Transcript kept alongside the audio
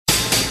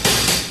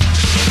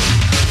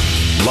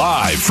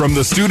Live from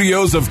the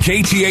studios of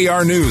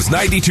KTAR News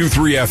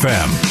 92.3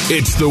 FM,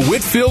 it's the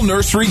Whitfill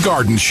Nursery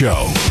Garden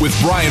Show with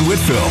Brian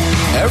Whitfill.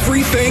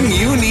 Everything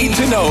you need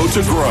to know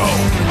to grow.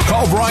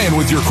 Call Brian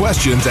with your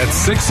questions at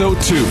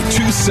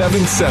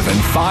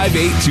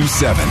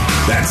 602-277-5827.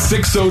 That's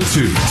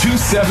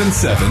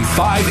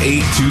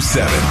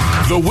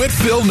 602-277-5827. The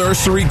Whitfill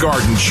Nursery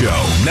Garden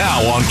Show,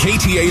 now on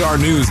KTAR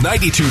News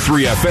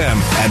 92.3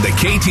 FM and the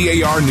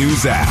KTAR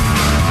News app.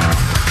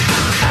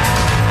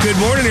 Good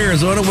morning,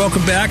 Arizona.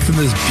 Welcome back from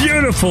this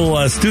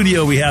beautiful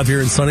studio we have here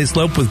in Sunny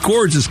Slope with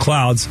gorgeous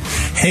clouds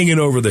hanging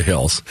over the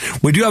hills.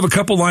 We do have a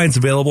couple lines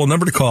available.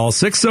 Number to call,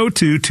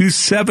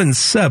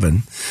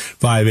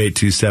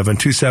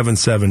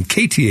 602-277-5827,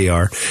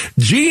 277-KTAR.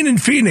 Jean in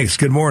Phoenix,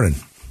 good morning.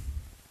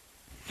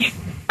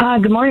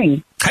 Good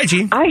morning. Hi,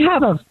 Jean. I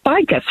have a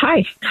ficus.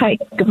 Hi.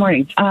 Good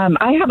morning.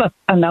 I have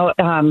a note.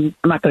 I'm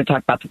not going to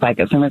talk about the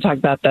ficus. I'm going to talk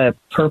about the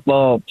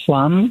purple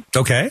plum.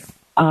 Okay.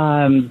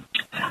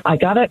 I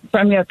got it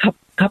from you a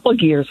couple of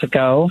years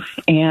ago,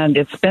 and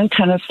it's been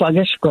kind of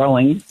sluggish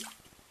growing.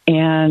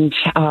 And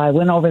I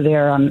went over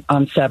there on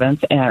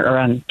 7th or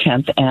on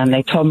 10th, and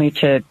they told me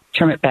to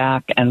trim it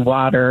back and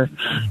water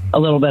a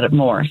little bit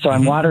more. So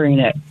I'm watering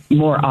it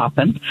more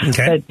often.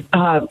 Okay.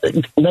 But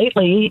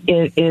lately,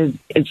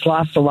 it's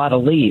lost a lot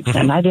of leaves,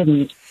 and I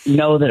didn't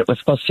know that it was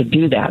supposed to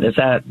do that. Is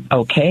that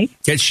okay?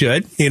 It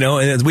should.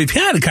 And we've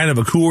had kind of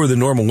a cooler than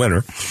normal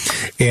winter.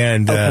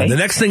 And the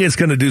next thing it's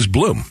going to do is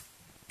bloom.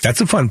 That's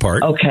the fun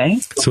part. Okay.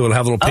 So it'll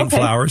have little pink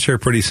flowers here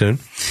pretty soon.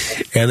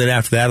 And then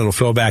after that, it'll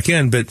fill back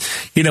in. But,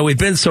 we've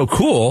been so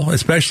cool,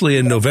 especially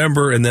in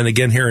November and then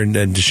again here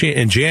in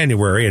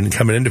January and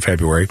coming into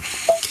February,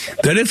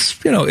 that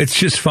it's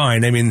just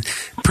fine. I mean,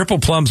 purple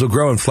plums will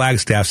grow in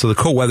Flagstaff, so the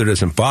cold weather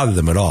doesn't bother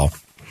them at all.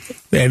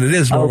 And it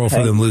is normal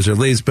for them to lose their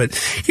leaves. But,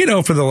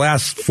 for the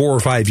last 4 or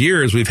 5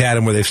 years, we've had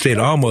them where they've stayed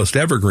almost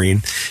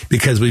evergreen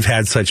because we've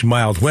had such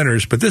mild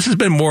winters. But this has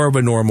been more of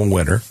a normal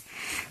winter.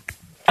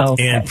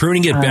 Okay. And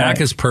pruning it back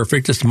is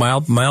perfect, just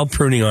mild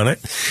pruning on it.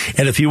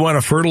 And if you want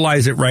to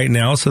fertilize it right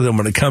now so that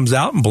when it comes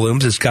out and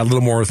blooms, it's got a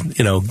little more,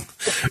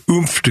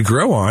 oomph to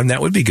grow on, that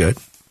would be good.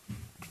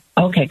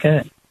 Okay,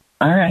 good.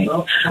 All right.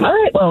 Well,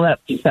 that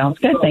sounds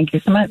good. Thank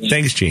you so much.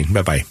 Thanks, Jean.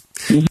 Bye-bye.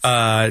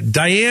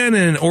 Diane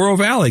in Oro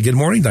Valley. Good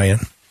morning, Diane.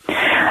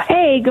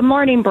 Hey, good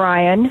morning,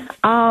 Brian.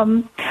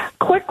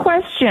 Quick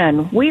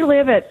question. We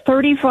live at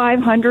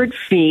 3,500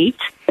 feet,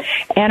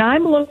 and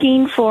I'm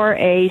looking for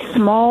a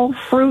small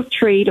fruit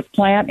tree to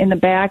plant in the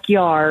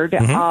backyard.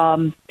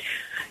 And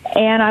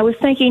I was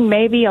thinking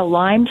maybe a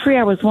lime tree.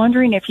 I was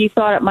wondering if you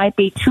thought it might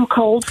be too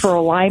cold for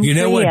a lime tree. You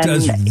know what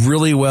does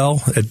really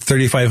well at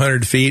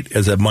 3,500 feet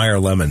is a Meyer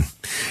lemon.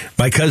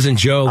 My cousin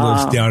Joe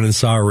lives down in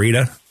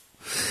Sahuarita.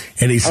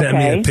 And he sent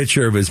me a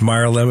picture of his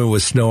Meyer lemon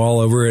with snow all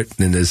over it,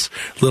 and his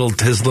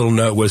little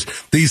note was,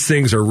 "These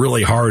things are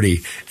really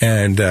hardy."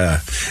 And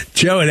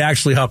Joe had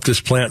actually helped us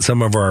plant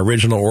some of our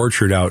original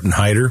orchard out in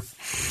Hyder,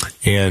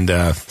 and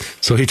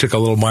so he took a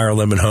little Meyer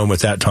lemon home at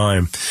that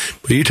time.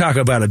 But you talk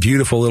about a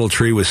beautiful little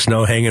tree with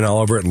snow hanging all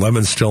over it and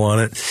lemons still on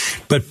it.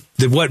 But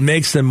what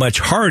makes them much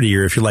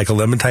hardier, if you like a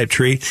lemon-type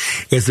tree,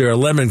 is they're a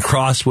lemon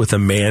crossed with a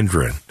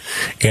mandarin.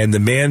 And the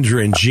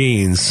mandarin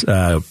genes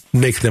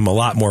make them a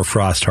lot more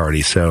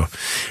frost-hardy. So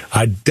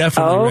I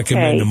definitely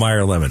recommend the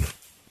Meyer lemon.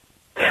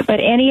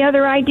 But any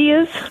other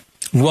ideas?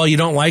 Well, you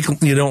don't like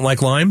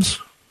limes?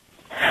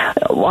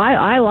 Well,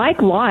 I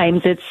like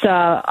limes. It's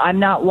I'm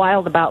not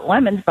wild about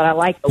lemons, but I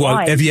like the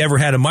limes. Have you ever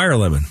had a Meyer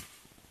lemon?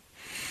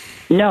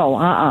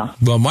 No,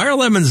 Well, Meyer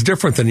lemon's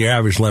different than your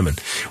average lemon.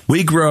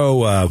 We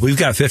grow, we've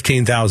got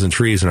 15,000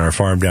 trees in our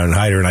farm down in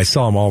Hyder, and I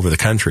sell them all over the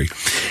country.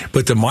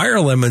 But the Meyer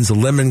lemon's a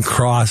lemon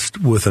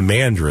crossed with a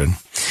mandarin.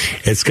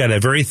 It's got a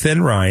very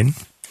thin rind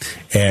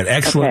and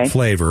excellent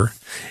flavor,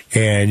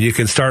 and you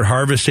can start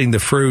harvesting the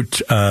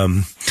fruit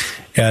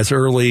as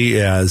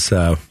early as,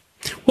 well,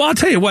 I'll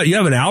tell you what, you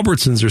have an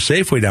Albertsons or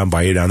Safeway down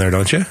by you down there,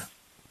 don't you?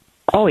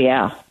 Oh,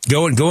 yeah.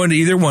 Go into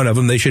either one of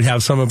them. They should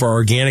have some of our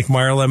organic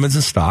Meyer lemons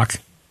in stock.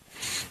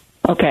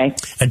 Okay.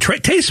 And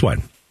taste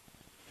one.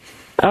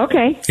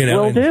 Okay.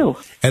 Will do.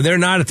 And they're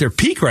not at their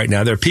peak right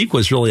now. Their peak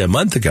was really a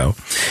month ago.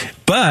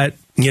 But,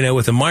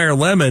 with the Meyer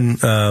lemon,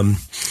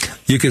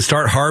 you can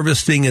start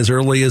harvesting as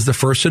early as the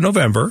 1st of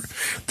November.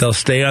 They'll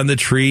stay on the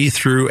tree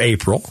through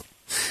April.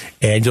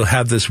 And you'll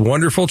have this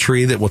wonderful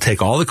tree that will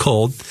take all the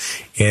cold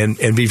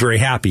and be very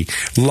happy.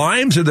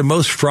 Limes are the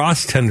most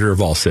frost tender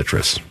of all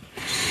citrus.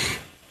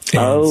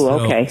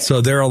 Okay.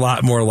 So they're a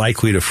lot more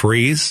likely to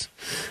freeze.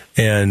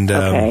 And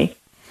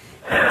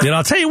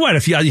I'll tell you what,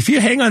 if you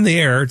hang on the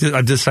air,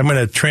 I'm going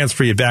to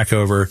transfer you back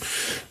over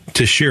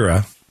to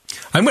Shira.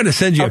 I'm going to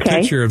send you a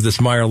picture of this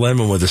Meyer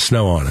lemon with the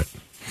snow on it.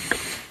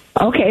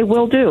 Okay,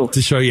 will do.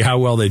 To show you how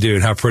well they do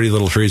and how pretty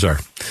little trees are.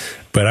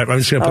 But I'm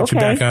just going to put you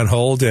back on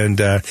hold. And,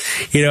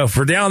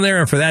 for down there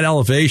and for that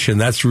elevation,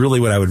 that's really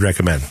what I would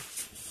recommend.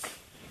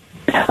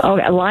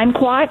 Okay,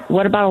 limequat?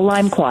 What about a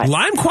limequat?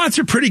 Limequats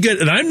are pretty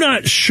good, and I'm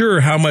not sure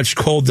how much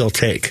cold they'll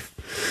take.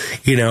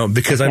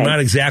 because I'm not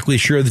exactly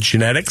sure of the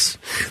genetics.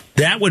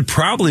 That would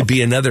probably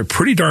be another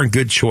pretty darn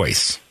good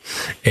choice.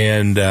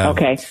 And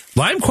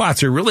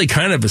limequats are really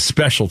kind of a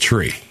special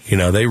tree.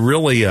 They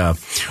really are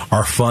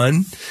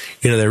fun.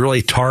 They're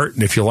really tart.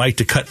 And if you like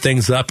to cut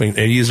things up and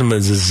use them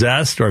as a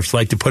zest, or if you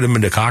like to put them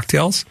into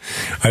cocktails,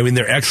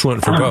 they're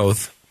excellent for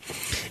both.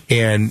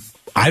 And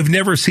I've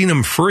never seen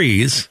them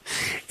freeze.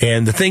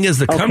 And the thing is,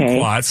 the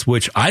kumquats,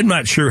 which I'm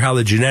not sure how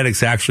the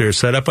genetics actually are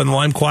set up on the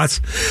limequats,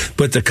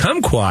 but the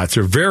kumquats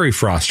are very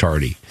frost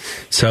hardy.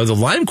 So the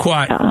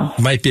limequat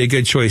might be a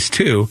good choice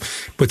too,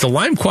 but the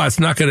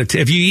limequat's not going to.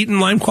 Have you eaten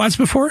limequats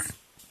before?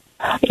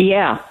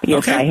 Yeah.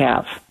 Yes, I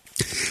have.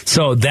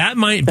 So that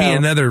might be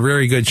another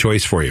very good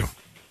choice for you.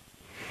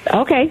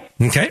 Okay.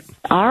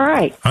 All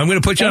right. I'm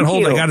going to put you on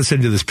hold. I got to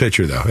send you this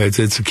picture, though.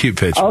 It's a cute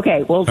picture.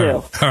 Okay, we'll do.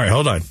 All right,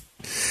 hold on.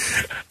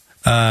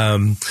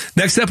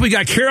 Next up, we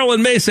got Carol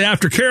in Mesa.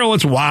 After Carol,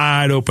 it's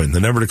wide open. The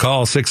number to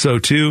call,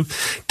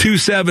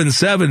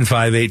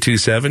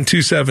 602-277-5827,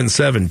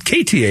 277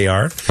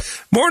 KTAR.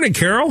 Morning,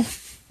 Carol.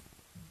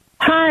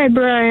 Hi,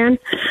 Brian.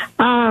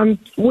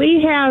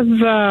 We have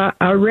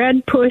a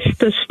red push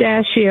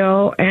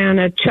pistachio and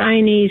a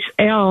Chinese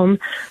elm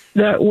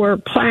that were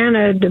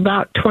planted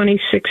about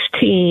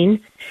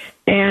 2016,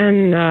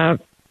 and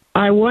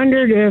I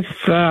wondered if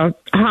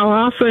how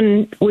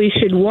often we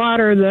should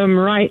water them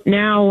right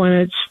now when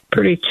it's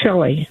pretty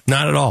chilly.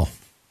 Not at all.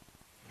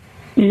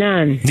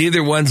 None.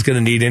 Neither one's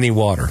going to need any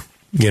water,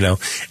 until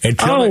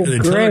they're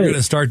going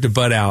to start to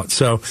bud out.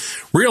 So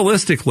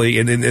realistically,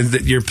 and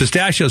your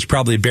pistachio is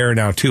probably bare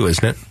now too,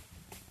 isn't it?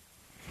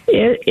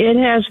 It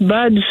has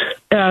buds.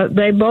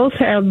 They both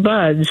have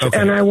buds,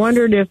 and I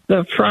wondered if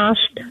the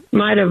frost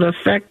might have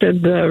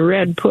affected the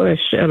red push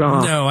at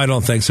all. No, I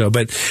don't think so.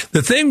 But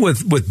the thing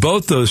with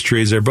both those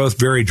trees, they're both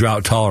very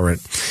drought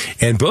tolerant,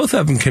 and both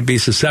of them can be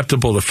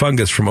susceptible to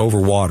fungus from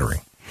overwatering.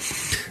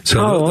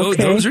 So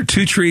those are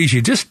two trees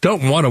you just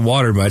don't want to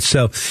water much.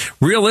 So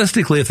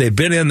realistically, if they've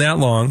been in that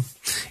long,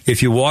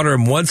 if you water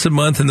them once a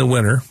month in the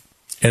winter,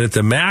 and at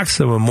the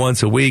maximum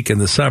once a week in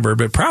the summer,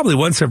 but probably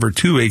once every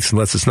 2 weeks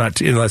unless it's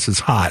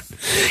hot.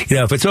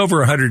 If it's over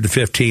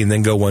 115,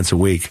 then go once a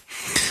week.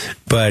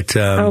 But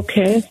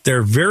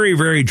they're very,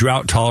 very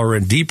drought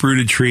tolerant, deep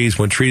rooted trees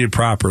when treated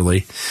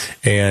properly,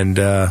 and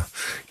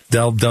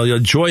they'll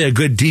enjoy a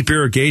good deep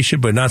irrigation,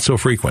 but not so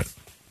frequent.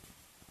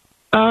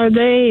 Are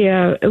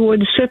they?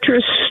 Would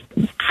citrus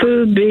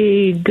food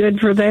be good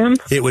for them?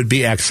 It would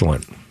be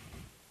excellent.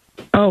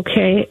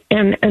 Okay,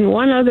 and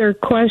one other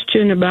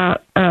question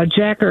about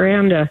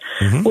jacaranda.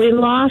 Mm-hmm. We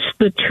lost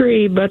the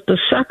tree, but the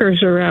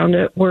suckers around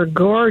it were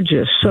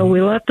gorgeous, so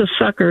we let the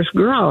suckers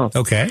grow.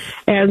 Okay.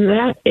 And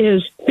that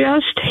is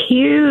just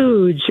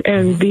huge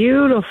and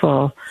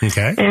beautiful.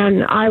 Okay.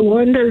 And I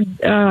wondered,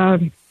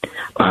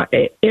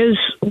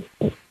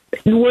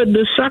 would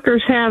the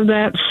suckers have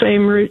that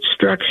same root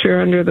structure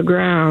under the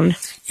ground?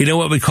 You know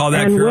what we call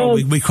that, Carol?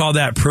 We call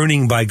that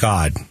pruning by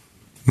God.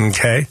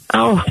 Okay.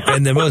 Oh.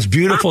 And the most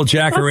beautiful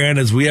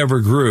jacarandas we ever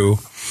grew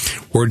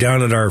were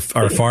down at our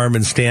farm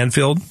in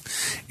Stanfield.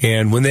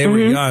 And when they were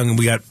young,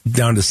 we got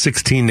down to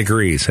 16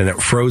 degrees and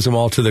it froze them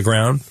all to the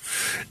ground.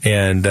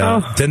 And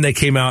then they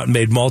came out and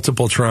made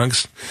multiple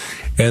trunks,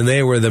 and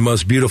they were the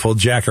most beautiful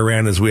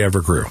jacarandas we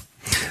ever grew.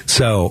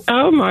 So,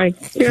 oh my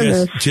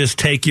goodness! Just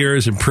take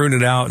yours and prune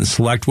it out and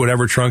select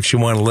whatever trunks you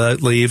want to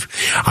leave.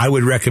 I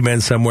would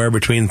recommend somewhere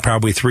between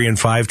probably 3 and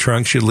 5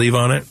 trunks you'd leave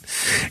on it,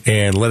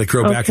 and let it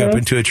grow back up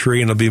into a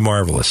tree, and it'll be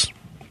marvelous.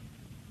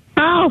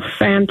 Oh,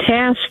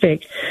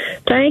 fantastic!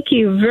 Thank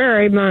you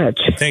very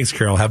much. Thanks,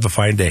 Carol. Have a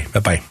fine day.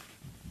 Bye bye.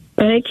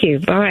 Thank you.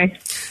 Bye.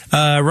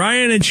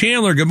 Ryan and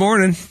Chandler. Good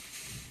morning.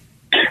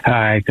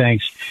 Hi,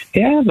 thanks.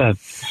 Yeah, I have a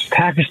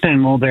Pakistan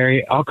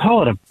mulberry. I'll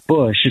call it a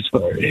bush.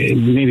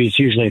 Maybe it's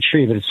usually a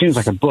tree, but it seems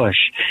like a bush.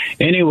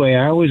 Anyway,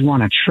 I always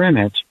want to trim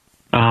it,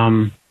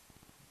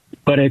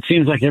 but it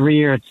seems like every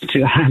year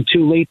I'm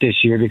too late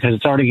this year because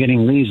it's already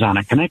getting leaves on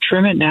it. Can I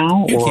trim it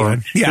now? You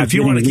can. Yeah, if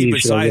you want to keep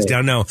its size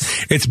down, no.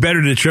 It's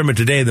better to trim it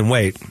today than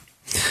wait.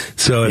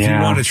 So if you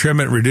want to trim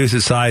it, reduce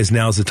its size,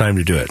 now's the time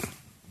to do it.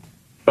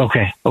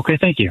 Okay,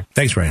 thank you.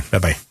 Thanks, Ryan.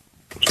 Bye-bye.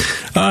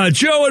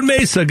 Joe in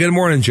Mesa. Good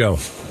morning, Joe.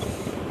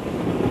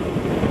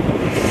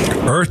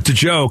 Earth to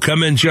Joe.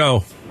 Come in,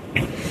 Joe.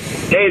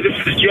 Hey,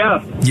 this is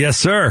Jeff. Yes,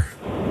 sir.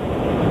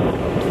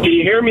 Can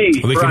you hear me?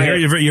 We can hear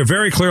you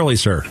very clearly,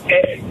 sir.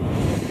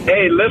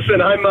 Hey,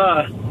 listen, I'm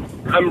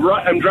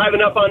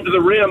driving up onto the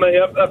rim,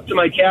 up to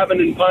my cabin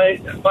in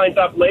Pine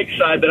Top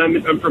Lakeside. But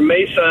I'm from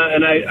Mesa,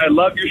 and I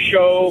love your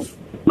show,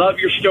 love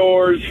your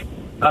stores,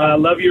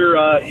 love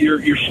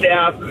your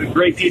staff,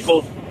 great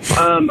people.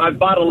 I've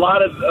bought a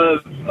lot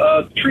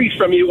of trees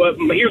from you.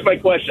 Here's my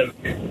question.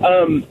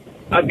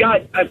 I've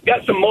got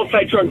some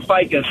multi-trunk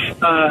ficus.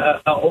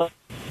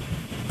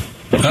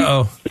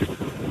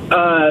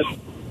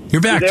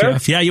 You're back,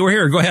 Jeff. Yeah, you were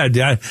here. Go ahead.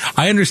 I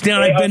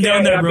understand. I've been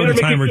down that road a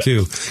time or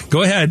two.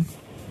 Go ahead.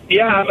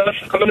 Yeah, I'm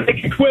going to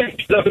make it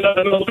quick.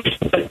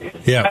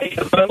 Yeah.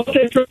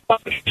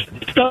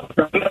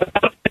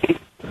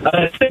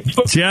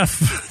 Jeff,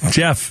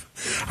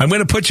 I'm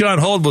going to put you on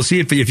hold. We'll see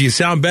if you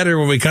sound better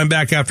when we come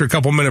back after a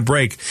couple-minute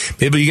break.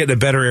 Maybe you get in a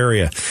better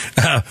area.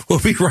 We'll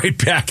be right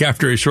back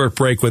after a short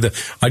break with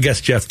I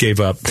guess Jeff gave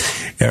up,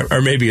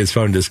 or maybe his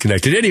phone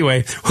disconnected.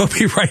 Anyway, we'll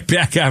be right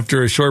back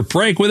after a short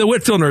break with a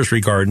Whitfill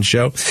Nursery Garden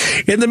Show.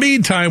 In the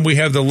meantime, we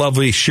have the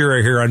lovely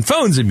Shira here on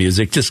Phones and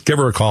Music. Just give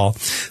her a call,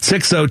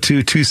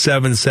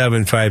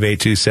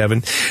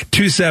 602-277-5827,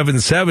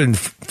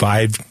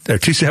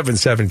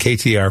 277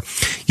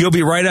 KTR. You'll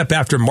be right up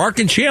after Mark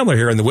and Chandler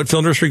here on the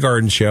Whitfill Nursery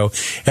Garden Show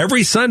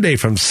every Sunday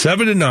from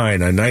 7 to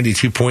 9 on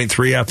 92.3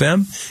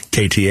 FM,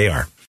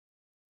 KTAR.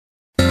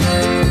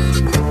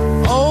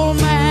 Old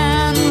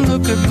man,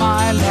 look at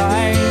my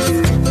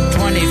life.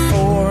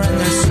 24 and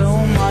there's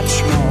so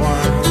much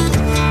more.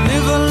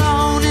 Live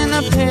alone in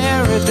a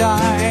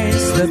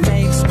paradise that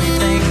makes me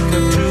think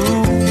of two.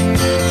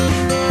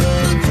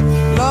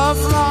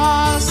 Love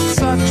lost,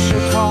 such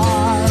a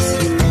cost.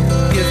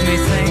 Give me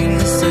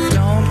things that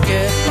don't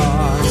get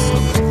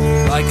lost.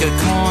 Like a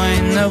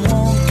coin that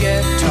won't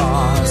get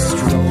tossed,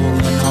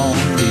 rolling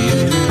home to you.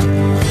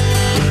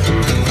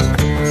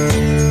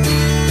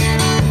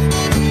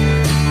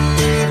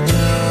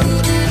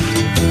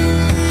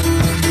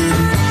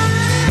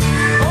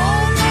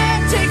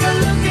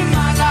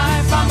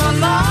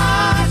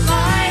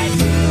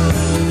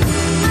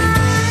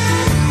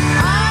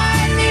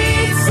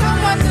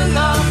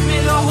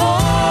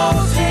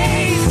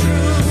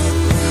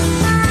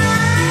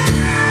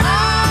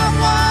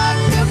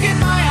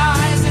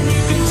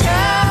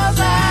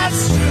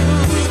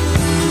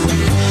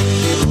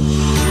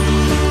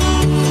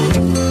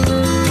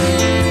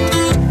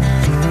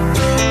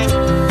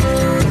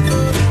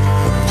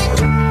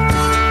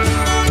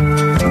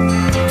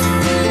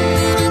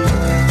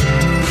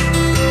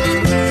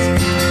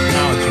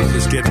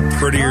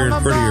 Prettier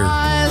and prettier.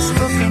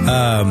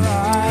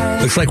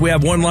 Looks like we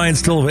have one line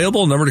still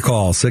available. Number to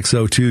call,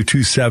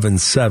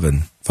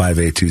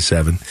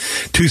 602-277-5827,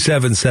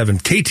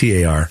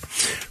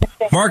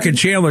 277-KTAR. Mark and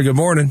Chandler, good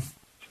morning.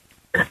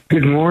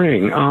 Good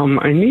morning.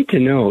 I need to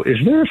know,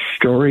 is there a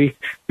story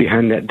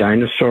behind that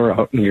dinosaur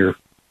out in your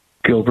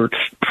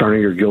front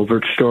of your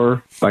Gilbert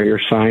store by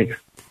your sign?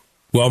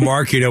 Well,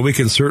 Mark, we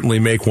can certainly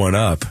make one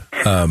up.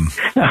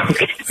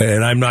 Okay.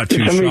 And I'm not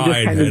too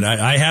shy. And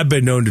I have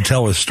been known to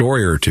tell a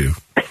story or two.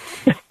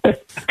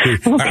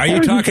 Are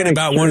you talking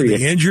about one of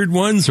the injured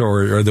ones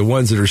or the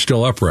ones that are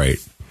still upright?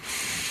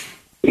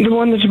 The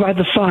one that's by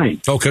the sign.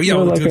 Okay, yeah,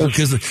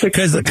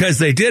 because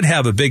they did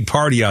have a big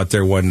party out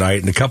there one night,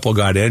 and a couple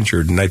got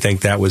injured, and I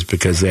think that was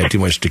because they had too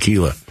much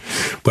tequila.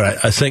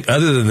 But I think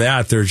other than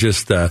that, they're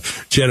just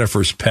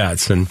Jennifer's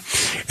pets, and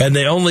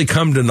they only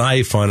come to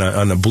knife on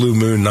a blue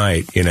moon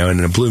night, and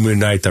in a blue moon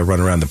night they'll run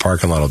around the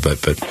parking lot a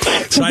bit. But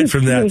aside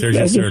from that, they're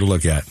just there to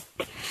look at.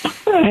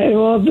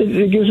 Well,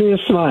 it gives me a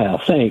smile.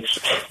 Thanks.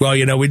 Well,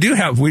 we do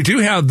have the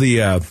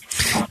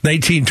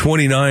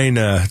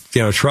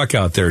 1929 truck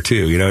out there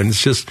too. And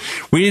it's just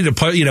we need to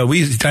put. I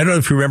don't know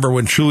if you remember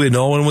when Truly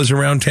Nolan was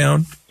around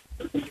town,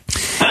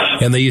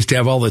 and they used to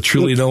have all the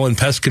Truly Nolan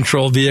pest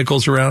control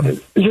vehicles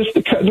around. Just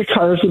the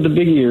cars with the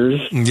big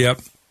ears. Yep.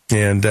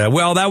 And,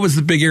 that was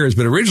the big ears,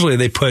 but originally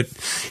they put,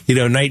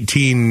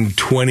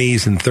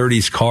 1920s and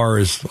 30s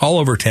cars all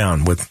over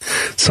town with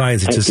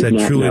signs that just said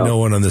Truly No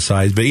One on the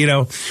sides. But,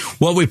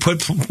 what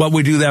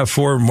we do that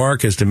for,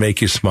 Mark, is to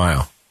make you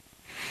smile.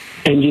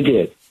 And you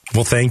did.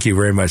 Well, thank you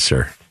very much,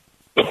 sir.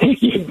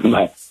 Thank you.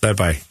 Bye.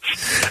 Bye-bye.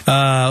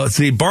 Let's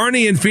see.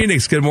 Barney in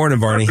Phoenix. Good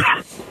morning, Barney.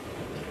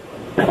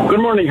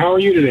 Good morning. How are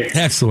you today?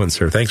 Excellent,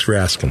 sir. Thanks for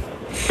asking.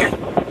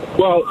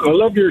 Well, I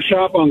love your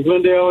shop on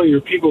Glendale. Your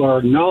people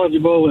are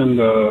knowledgeable and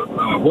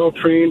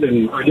well-trained,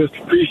 and I just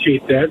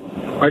appreciate that.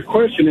 My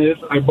question is,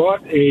 I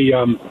bought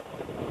a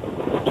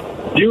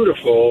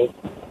beautiful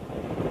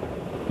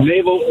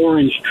navel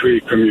orange tree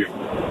from you.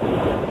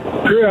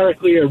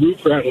 Periodically, a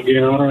roof rat will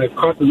get on, and I've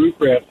caught the roof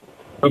rat.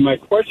 But my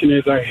question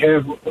is, I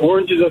have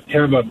oranges that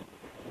have a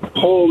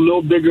hole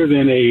no bigger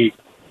than a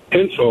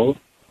pencil,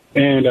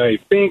 and I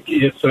think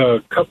it's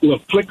a couple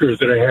of flickers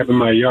that I have in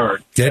my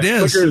yard. It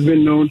is. Flicker has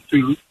been known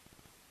to...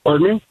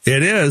 Pardon me?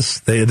 It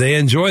is. They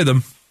enjoy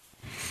them.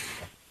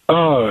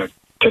 It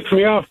ticks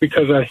me off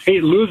because I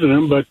hate losing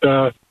them, but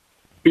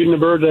feeding the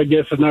birds, I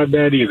guess, is not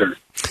bad either.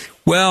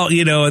 Well,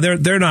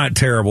 they're not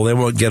terrible. They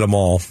won't get them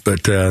all,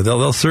 but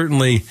they'll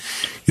certainly,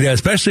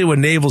 especially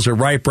when navels are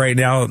ripe right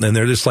now, and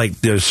they're just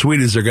like they're as sweet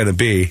as they're going to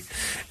be,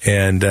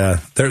 and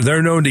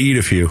they're known to eat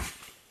a few.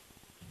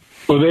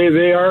 Well,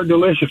 they are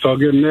delicious. I'll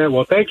give them that.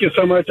 Well, thank you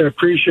so much. I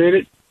appreciate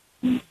it.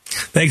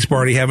 Thanks,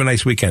 Barney. Have a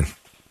nice weekend.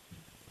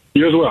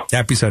 You as well.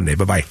 Happy Sunday.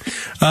 Bye-bye.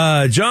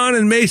 John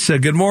in Mesa,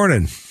 good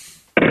morning.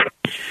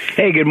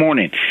 Hey, good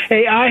morning.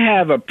 Hey, I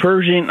have a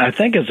Persian, I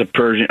think it's a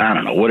Persian, I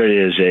don't know what it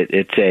is.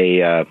 It's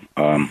a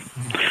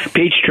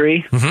peach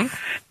tree. Mm-hmm.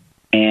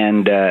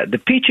 And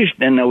the peaches,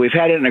 we've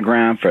had it in the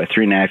ground for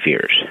 3.5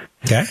 years.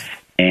 Okay.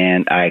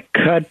 And I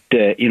cut,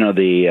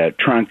 the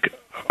trunk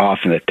off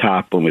in the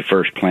top when we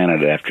first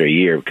planted it after a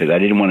year because I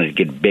didn't want it to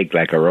get big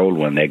like our old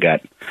one. They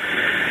got,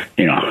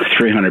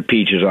 300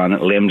 peaches on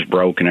it, limbs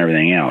broke and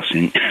everything else.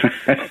 And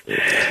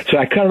so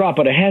I cut it off,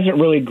 but it hasn't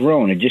really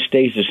grown. It just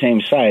stays the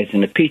same size,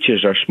 and the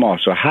peaches are small.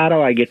 So how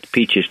do I get the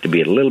peaches to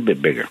be a little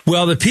bit bigger?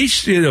 Well, the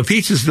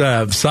peaches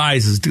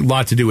size has a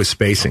lot to do with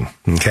spacing,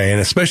 okay? And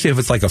especially if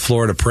it's like a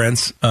Florida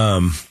Prince,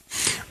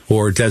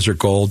 or Desert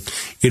Gold,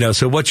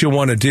 so what you'll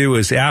want to do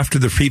is after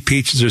the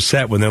peaches are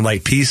set, when they're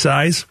like pea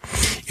size,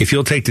 if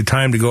you'll take the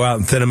time to go out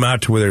and thin them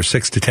out to where they're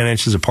 6 to 10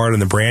 inches apart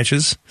in the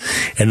branches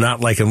and not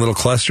like in little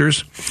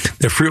clusters,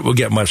 the fruit will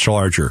get much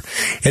larger.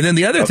 And then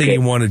the other thing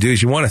you want to do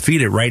is you want to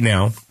feed it right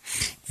now.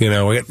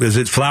 Is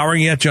it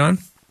flowering yet, John?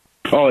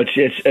 Oh,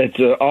 it's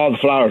all the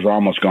flowers are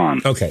almost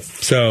gone. Okay.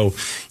 So,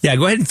 yeah,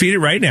 go ahead and feed it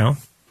right now.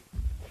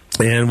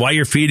 And while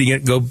you're feeding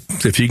it,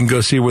 if you can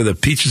go see where the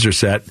peaches are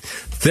set,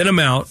 thin them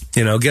out,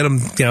 get them,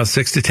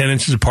 6 to 10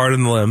 inches apart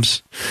in the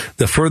limbs.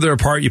 The further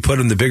apart you put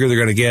them, the bigger they're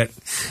going to get.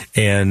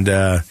 And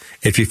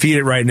if you feed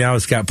it right now,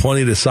 it's got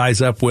plenty to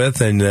size up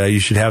with, and you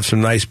should have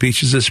some nice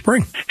peaches this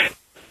spring.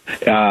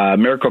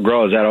 Miracle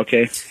Grow, is that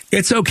okay?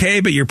 It's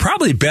okay, but you're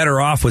probably better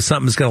off with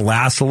something that's going to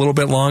last a little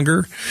bit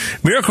longer.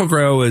 Miracle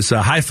Grow is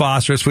high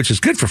phosphorus, which is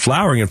good for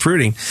flowering and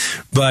fruiting,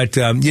 but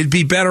you'd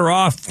be better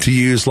off to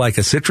use like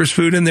a citrus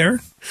food in there.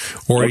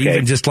 Or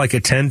even just like a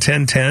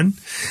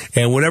 10-10-10.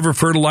 And whatever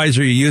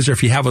fertilizer you use, or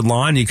if you have a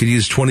lawn, you could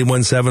use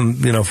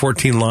 21-7,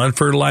 14 lawn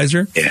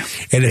fertilizer. Yeah.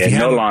 And if you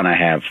no lawn I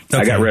have. Okay.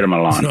 I got rid of my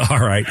lawn. All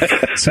right.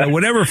 So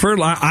whatever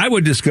fertilizer, I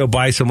would just go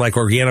buy some like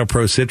Organo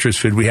Pro citrus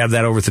food. We have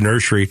that over at the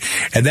nursery.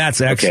 And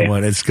that's excellent.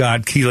 Okay. It's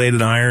got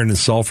chelated iron and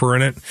sulfur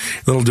in it.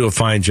 It'll do a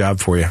fine job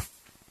for you.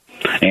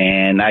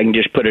 And I can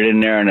just put it in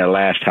there and it'll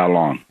last how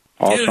long?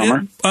 All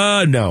summer?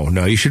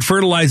 No. You should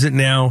fertilize it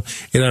now.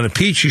 And on a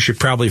peach, you should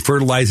probably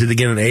fertilize it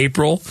again in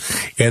April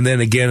and then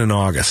again in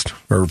August.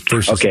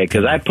 Okay,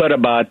 because I put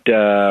about,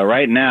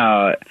 right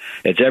now,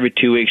 it's every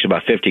 2 weeks,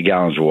 about 50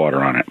 gallons of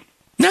water on it.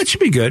 That should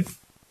be good.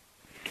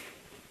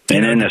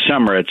 And in the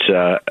summer, it's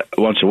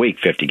once a week,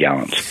 50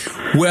 gallons.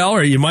 Well,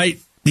 or you might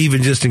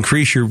even just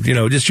increase your,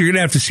 you're going to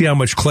have to see how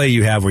much clay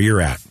you have where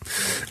you're at.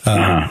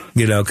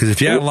 Because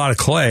if you have a lot of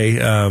clay,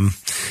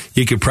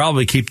 you could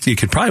probably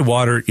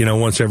water it,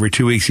 once every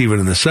 2 weeks,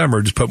 even in the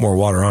summer, just put more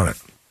water on it.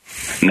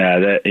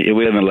 No,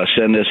 we live in Las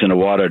Sendas and the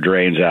water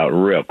drains out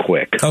real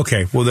quick.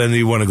 Okay. Well, then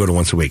you want to go to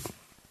once a week.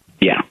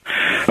 Yeah.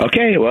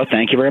 Okay. Well,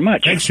 thank you very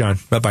much. Thanks, John.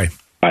 Bye-bye.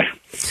 Bye.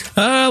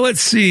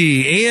 Let's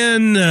see.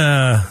 Ann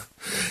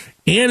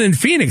in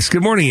Phoenix.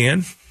 Good morning,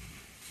 Ann.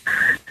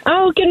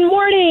 Oh, good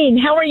morning.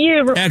 How are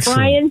you, Excellent.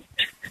 Brian?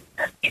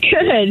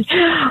 Good.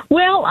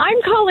 Well,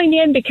 I'm calling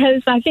in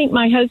because I think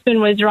my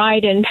husband was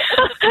right, and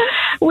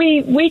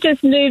we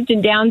just moved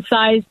and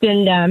downsized,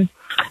 and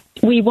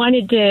we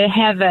wanted to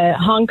have a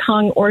Hong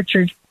Kong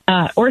orchid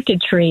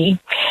tree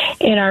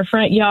in our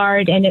front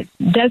yard, and it's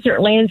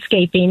desert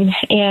landscaping,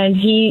 and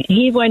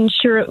he wasn't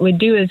sure it would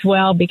do as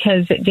well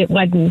because it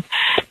wasn't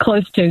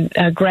close to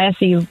a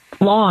grassy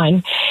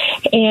lawn.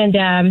 And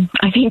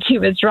I think he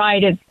was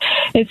right.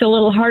 It's a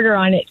little harder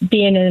on it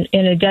being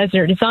in a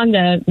desert. It's on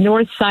the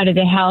north side of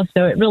the house,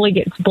 so it really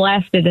gets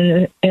blasted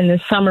in the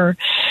summer.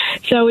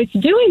 So it's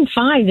doing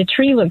fine. The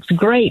tree looks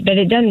great, but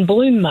it doesn't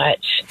bloom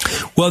much.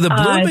 Well, the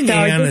blooming,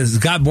 Ann, has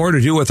got more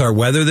to do with our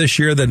weather this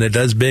year than it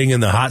does being in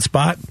the hot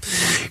spot.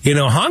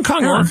 Hong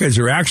Kong orchids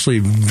are actually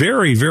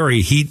very,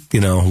 very heat,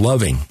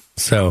 loving.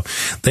 So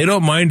they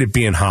don't mind it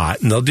being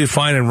hot, and they'll do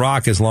fine in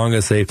rock as long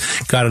as they've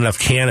got enough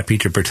canopy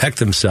to protect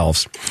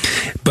themselves.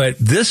 But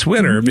this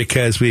winter,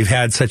 because we've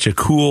had such a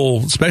cool,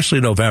 especially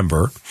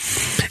November,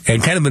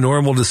 and kind of a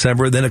normal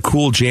December, then a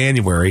cool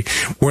January,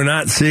 we're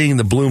not seeing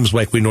the blooms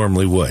like we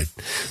normally would.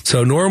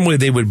 So normally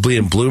they would be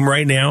in bloom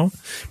right now,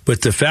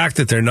 but the fact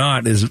that they're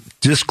not is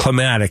just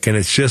climatic, and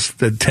it's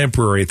just a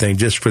temporary thing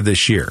just for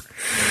this year.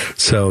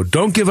 So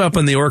don't give up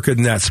on the orchid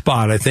in that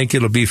spot. I think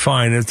it'll be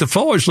fine. And if the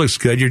foliage looks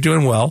good, you're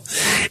doing well.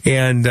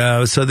 And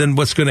so then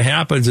what's going to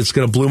happen is it's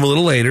going to bloom a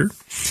little later,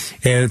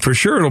 and for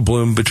sure it'll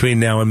bloom between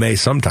now and May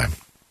sometime.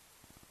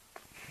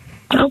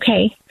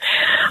 Okay.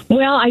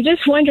 Well, I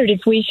just wondered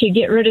if we should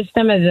get rid of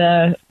some of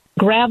the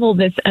gravel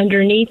that's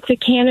underneath the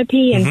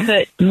canopy and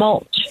put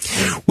mulch.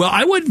 Well,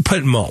 I wouldn't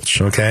put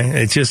mulch,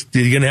 okay? It's just,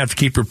 you're going to have to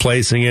keep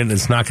replacing it, and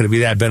it's not going to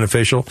be that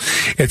beneficial.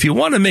 If you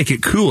want to make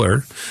it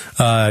cooler,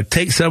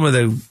 take some of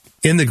the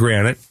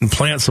granite and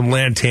plant some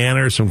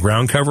lantana or some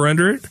ground cover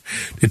under it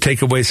to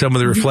take away some of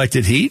the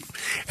reflected heat,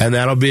 and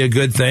that'll be a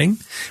good thing.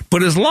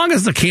 But as long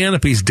as the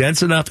canopy's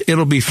dense enough,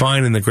 it'll be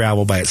fine in the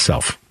gravel by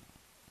itself.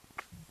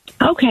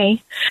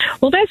 Okay.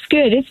 Well, that's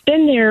good. It's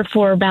been there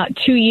for about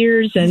 2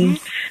 years, and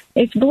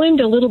it's bloomed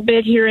a little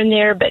bit here and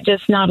there, but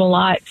just not a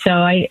lot. So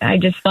I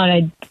just thought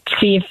I'd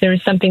see if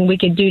there's something we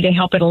could do to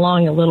help it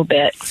along a little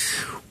bit.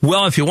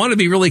 Well, if you want to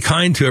be really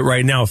kind to it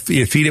right now,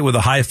 you feed it with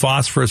a high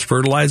phosphorus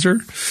fertilizer.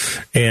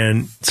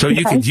 And so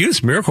you could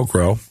use Miracle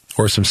Grow.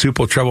 or some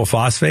super treble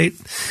phosphate,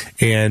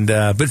 and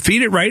but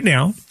feed it right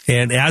now.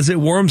 And as it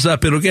warms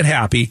up, it'll get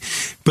happy.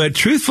 But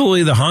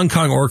truthfully, the Hong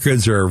Kong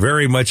orchids are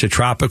very much a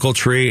tropical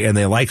tree, and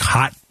they like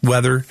hot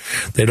weather.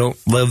 They don't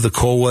love the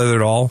cold weather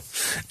at all.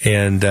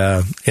 And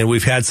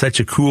we've had such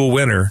a cool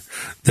winter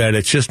that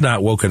it's just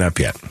not woken up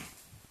yet.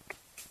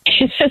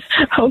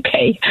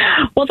 Okay.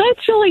 Well,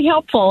 that's really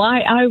helpful.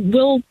 I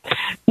will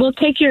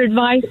take your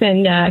advice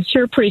and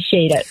sure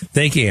appreciate it.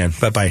 Thank you, Ann.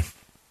 Bye-bye.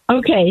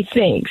 Okay,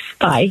 thanks.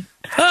 Bye.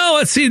 Oh,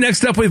 let's see.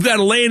 Next up, we've got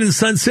Elaine in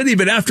Sun City,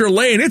 but after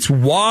Elaine, it's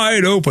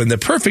wide open. The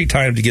perfect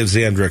time to give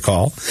Xandra a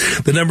call.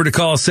 The number to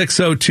call is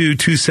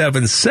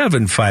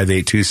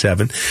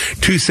 602-277-5827,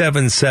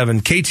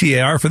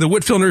 277-KTAR for the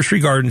Whitfill Nursery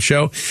Garden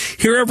Show.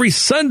 Here every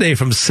Sunday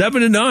from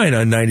 7 to 9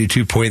 on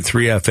 92.3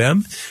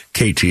 FM,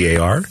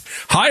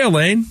 KTAR. Hi,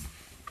 Elaine.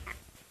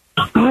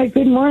 Hi,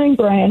 good morning,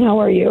 Brian. How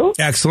are you?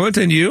 Excellent.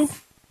 And you?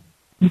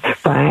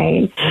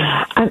 Fine.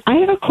 I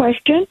have a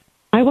question.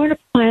 I want to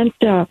plant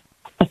 3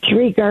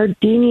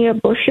 gardenia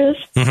bushes.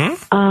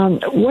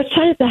 Mm-hmm. What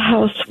side of the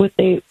house would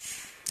they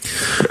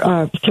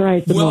thrive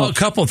the most? A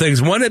couple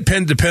things. One, it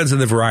depends on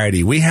the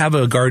variety. We have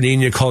a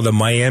gardenia called a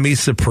Miami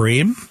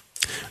Supreme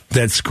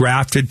that's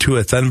grafted to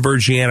a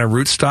Thunbergiana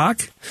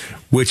rootstock,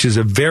 which is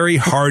a very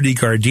hardy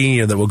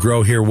gardenia that will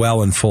grow here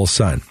well in full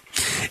sun.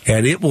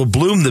 And it will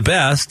bloom the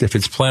best if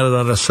it's planted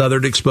on a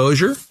southern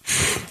exposure,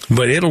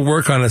 but it'll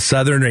work on a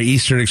southern or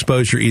eastern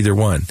exposure, either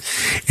one.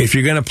 If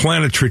you're going to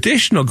plant a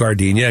traditional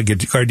gardenia,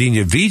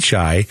 Gardenia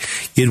veitchi,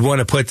 you'd want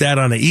to put that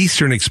on an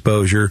eastern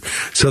exposure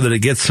so that it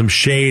gets some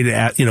shade,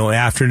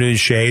 afternoon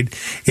shade.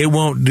 It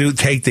won't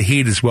take the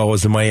heat as well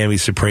as the Miami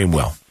Supreme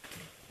will.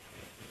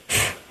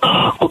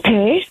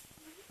 Okay.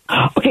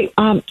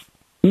 The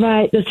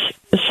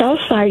south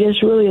side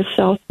is really a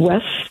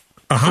southwest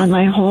on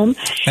my home,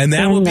 and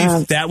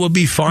that will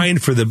be fine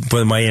for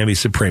the Miami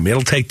Supreme.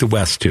 It'll take the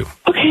west too.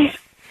 Okay.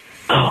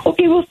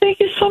 Well, thank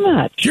you so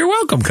much. You're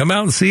welcome. Come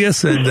out and see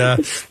us, and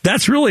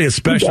that's really a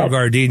special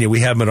gardenia.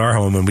 We have them in our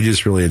home, and we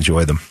just really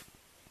enjoy them.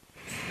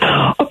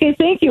 Okay,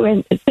 thank you,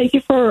 and thank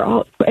you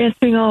for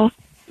answering all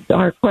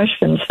our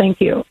questions. Thank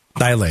you.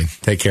 Bye, Elaine.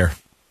 Take care.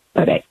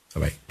 Bye-bye.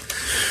 Bye-bye.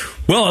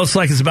 Well, it looks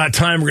like it's about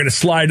time we're going to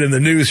slide in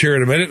the news here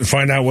in a minute and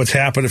find out what's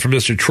happening from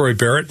Mr. Troy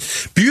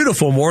Barrett.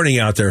 Beautiful morning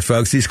out there,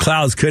 folks. These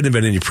clouds couldn't have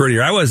been any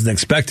prettier. I wasn't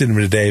expecting them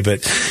today,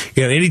 but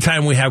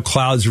anytime we have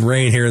clouds and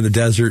rain here in the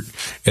desert,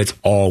 it's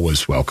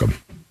always welcome.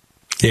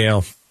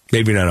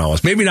 Maybe not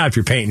always. Maybe not if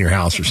you're painting your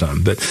house or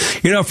something. But,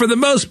 for the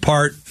most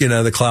part,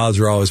 the clouds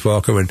are always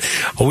welcome. And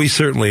we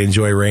certainly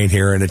enjoy rain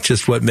here. And it's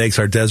just what makes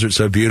our desert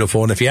so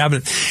beautiful. And if you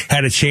haven't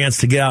had a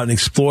chance to get out and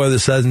explore the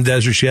southern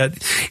deserts yet,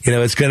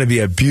 it's going to be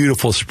a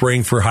beautiful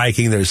spring for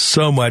hiking. There's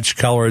so much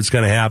color that's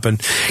going to happen.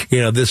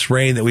 This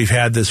rain that we've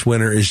had this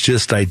winter is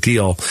just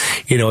ideal.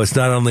 It's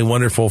not only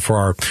wonderful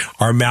for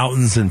our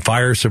mountains and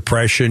fire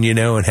suppression,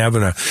 and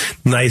having a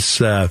nice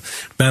amount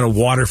of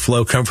water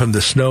flow come from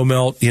the snow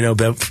melt,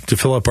 to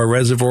fill up our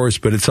reservoirs,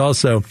 but it's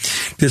also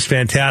just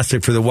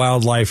fantastic for the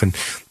wildlife, and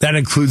that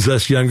includes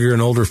us younger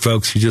and older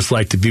folks who just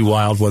like to be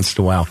wild once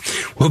in a while.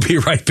 We'll be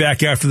right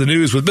back after the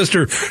news with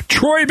Mr.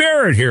 Troy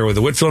Barrett here with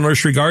the Whitfill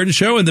Nursery Garden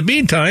Show. In the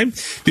meantime,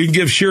 you can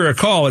give Shira a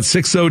call at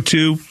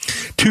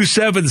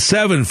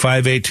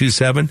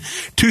 602-277-5827,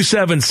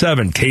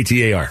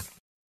 277-KTAR.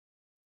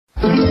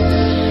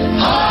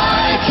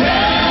 I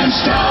can't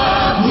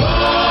stop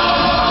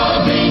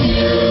loving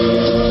you.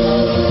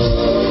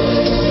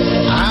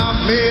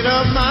 I've made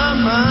up my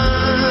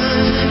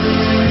mind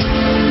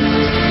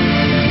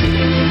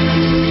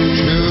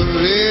to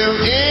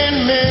live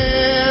in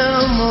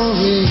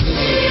memory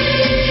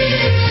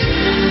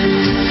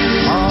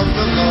of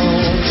the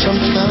lonesome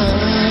time.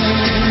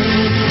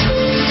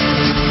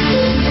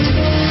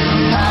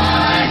 I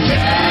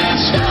can't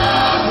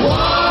stop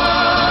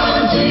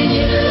wanting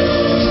you.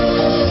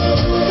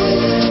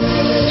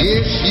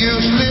 It's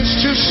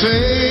useless to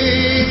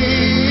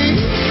say,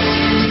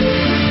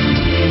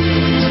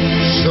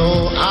 so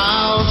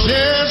I'll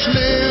just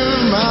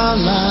live my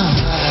life.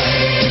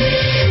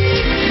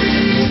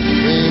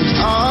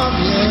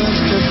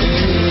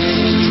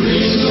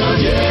 Dreams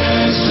of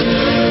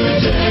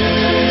yesterday,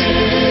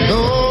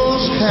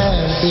 those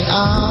happy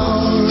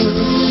hours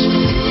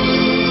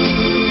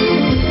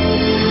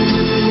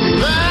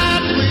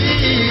that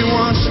we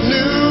once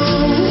knew.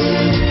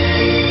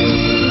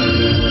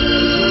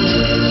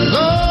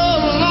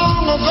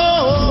 Long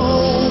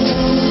ago,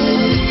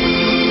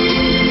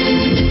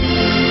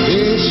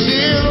 they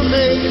still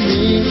make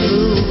me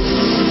blue.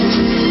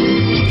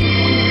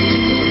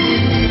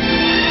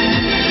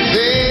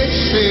 They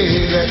say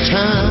that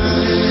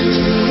time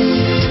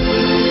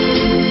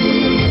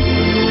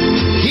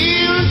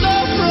heals a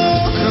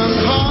broken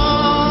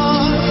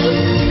heart,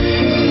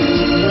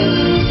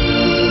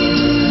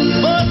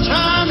 but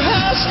time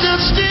has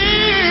stood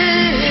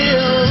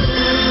still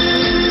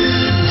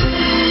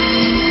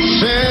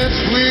since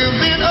we've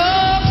been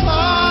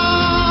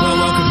apart. Well,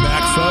 welcome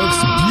back, folks.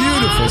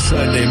 Beautiful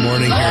Sunday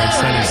morning here at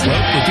Sunny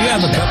Slope. We do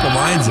have a couple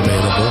lines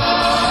available.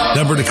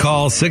 Number to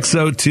call,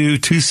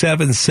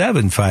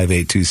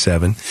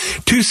 602-277-5827.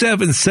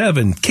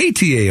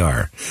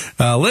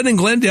 277-KTAR. Lynn in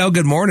Glendale,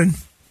 good morning.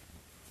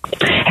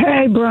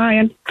 Hey,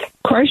 Brian.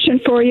 Question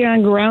for you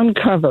on ground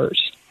covers.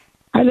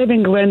 I live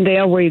in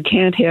Glendale where you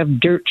can't have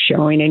dirt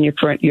showing in your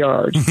front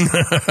yard.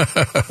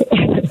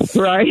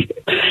 Right?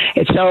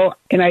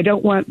 And I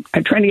don't want,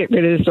 I'm trying to get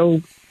rid of this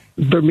old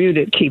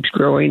Bermuda that keeps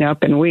growing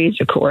up and weeds,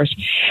 of course.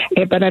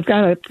 But I've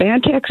got a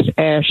Vantex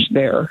ash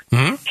there.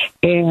 Mm-hmm.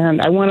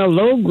 And I want a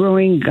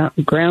low-growing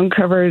ground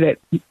cover that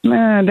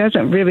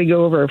doesn't really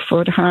go over a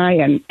foot high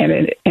and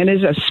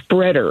is a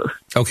spreader.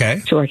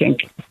 Okay. So I can,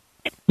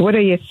 what do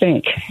you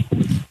think?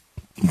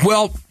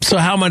 Well, so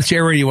how much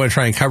area do you want to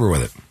try and cover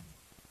with it?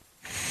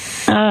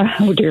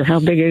 Oh, dear, how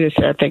big is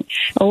that thing?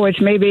 Oh,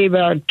 it's maybe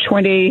about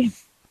 20, it's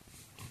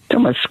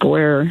almost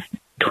square,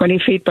 20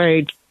 feet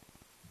by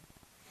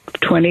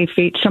 20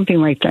 feet, something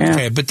like that.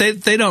 Okay, but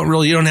they don't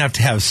really, you don't have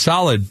to have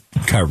solid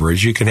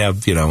coverage. You can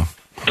have,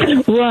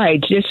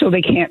 Right, just so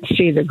they can't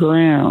see the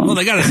ground. Well,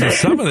 they got to see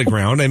some of the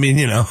ground. I mean,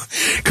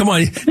 come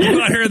on. You go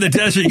out here in the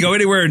desert, you go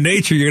anywhere in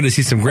nature, you're going to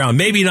see some ground.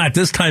 Maybe not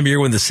this time of year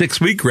when the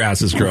 6-week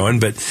grass is growing,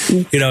 but,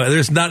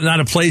 there's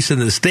not a place in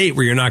the state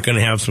where you're not going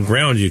to have some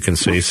ground you can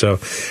see. So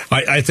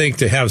I think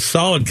to have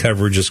solid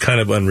coverage is kind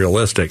of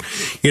unrealistic.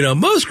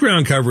 Most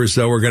ground covers,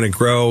 though, are going to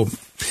grow,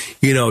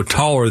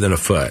 taller than a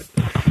foot.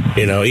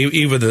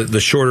 Even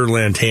the shorter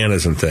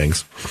lantanas and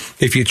things.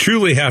 If you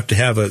truly have to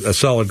have a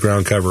solid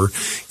ground cover,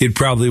 you'd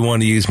probably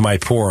want to use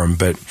Myporum,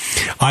 but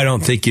I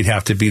don't think you'd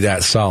have to be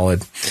that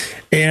solid.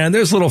 And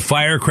there's little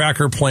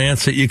firecracker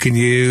plants that you can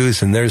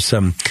use, and there's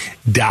some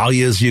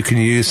dahlias you can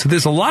use. So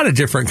there's a lot of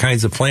different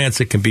kinds of plants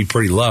that can be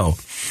pretty low.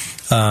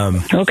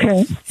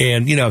 Okay.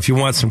 And, if you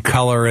want some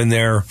color in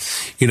there,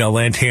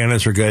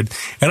 lantanas are good.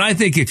 And I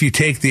think if you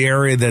take the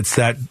area that's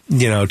that,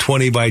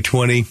 20 by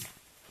 20,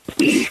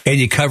 and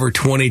you cover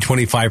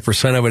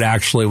 20-25% of it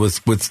actually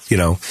with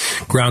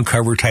ground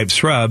cover type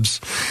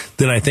shrubs,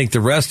 then I think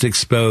the rest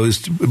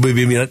exposed would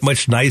be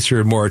much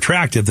nicer and more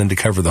attractive than to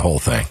cover the whole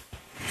thing.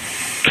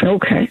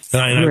 Okay.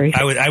 And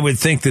I would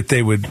think that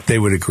they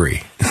would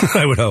agree.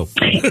 I would hope.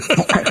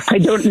 I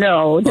don't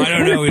know. I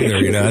don't know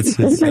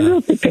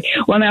either.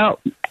 Well, now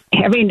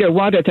having to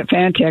water the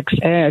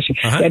Vantex ash,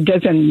 that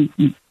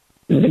doesn't.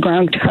 The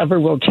ground cover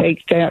will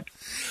take that.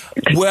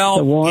 Well,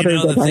 the water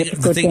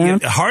the thing,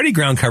 hardy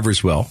ground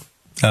covers will.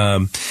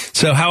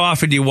 So how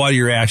often do you water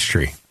your ash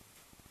tree?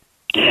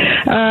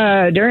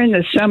 During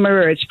the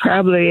summer, it's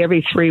probably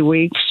every 3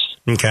 weeks.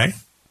 Okay.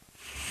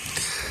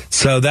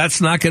 So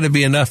that's not going to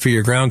be enough for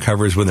your ground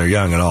covers when they're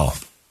young at all.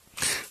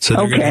 So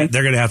they're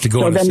going to have to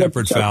go in a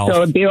separate valve.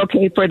 So it'd be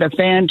okay for the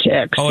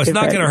Vantex. Oh, it's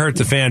not going to hurt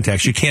the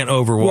Vantex. You can't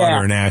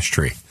overwater an ash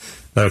tree.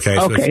 Okay.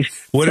 So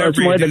whatever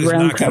so you do is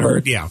not going to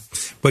hurt. Yeah.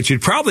 But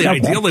you'd probably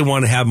ideally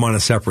want to have them on a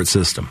separate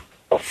system.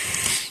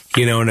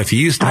 And if you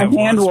used to have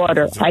hand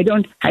water, I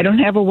don't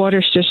have a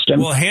water system.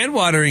 Well, hand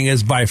watering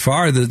is by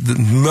far the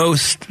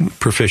most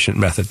proficient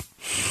method.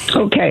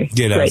 Okay,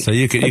 great. So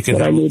you can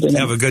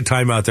have a good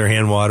time out there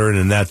hand watering,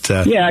 and that.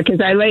 Yeah, because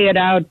I lay it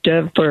out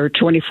for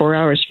 24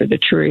 hours for the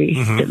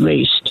tree at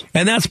least,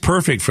 and that's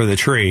perfect for the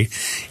tree.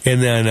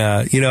 And then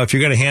if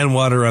you're going to hand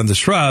water on the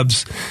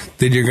shrubs,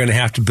 then you're going to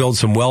have to build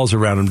some wells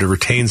around them to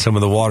retain some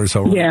of the water,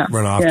 so it won't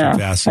run off too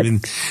fast. I mean,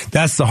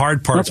 that's the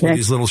hard part with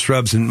these little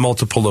shrubs in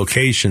multiple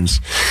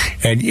locations,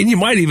 and you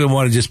might even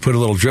want to just put a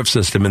little drip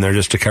system in there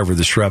just to cover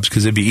the shrubs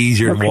because it'd be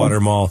easier to water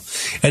them all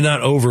and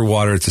not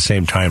overwater at the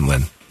same time,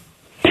 Lynn.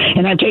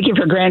 And I take it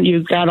for granted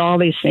you've got all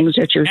these things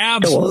at your store.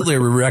 Absolutely.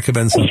 We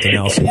recommend something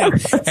else. Yeah.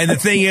 And the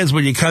thing is,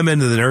 when you come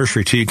into the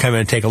nursery, too, you come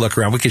in and take a look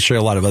around. We can show you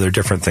a lot of other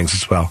different things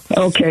as well.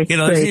 Okay.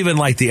 There's even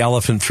like the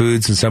elephant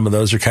foods, and some of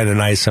those are kind of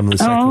nice. Some of the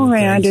succulent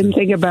I didn't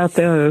think about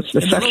those,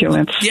 the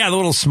succulents. The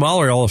little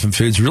smaller elephant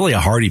food's really a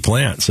hardy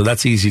plant, so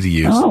that's easy to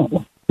use.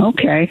 Oh,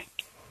 okay.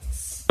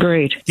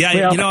 Great.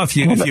 Yeah, well, if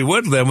you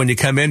would, Lynn, when you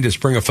come in,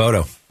 just bring a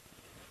photo.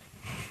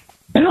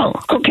 Oh,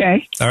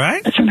 okay. All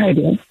right. That's an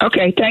idea.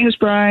 Okay, thanks,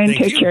 Brian.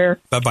 Take care.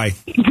 Bye-bye.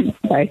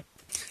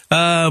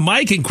 Bye.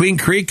 Mike in Queen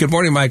Creek. Good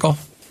morning, Michael.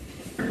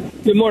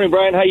 Good morning,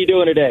 Brian. How you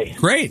doing today?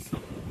 Great.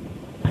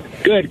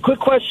 Good. Quick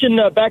question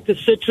back to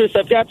citrus.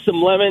 I've got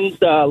some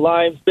lemons,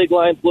 limes, big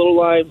limes, little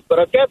limes, but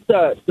I've got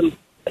some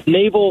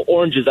navel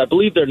oranges. I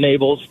believe they're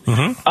navels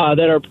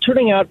that are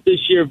turning out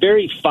this year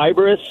very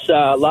fibrous.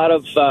 A lot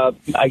of,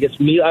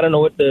 meat. I don't know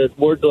what the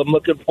word I'm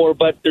looking for,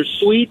 but they're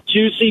sweet,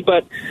 juicy,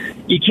 but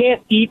you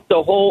can't eat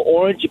the whole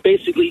orange. You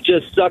basically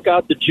just suck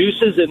out the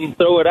juices and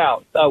throw it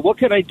out. What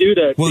can I do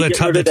to the get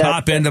rid of that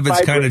top end of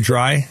it's kind of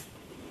dry?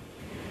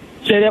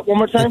 Say that one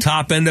more time? The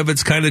top end of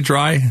it's kind of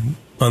dry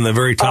on the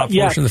very top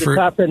portion of the fruit?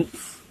 Top end,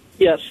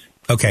 yes.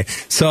 Okay,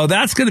 so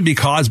that's going to be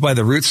caused by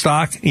the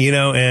rootstock,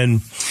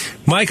 and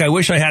Mike, I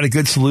wish I had a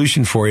good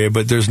solution for you,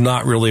 but there's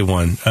not really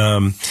one.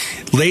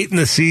 Late in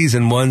the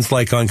season, ones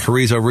like on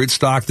chorizo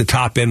rootstock, the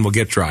top end will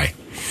get dry.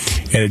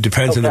 And it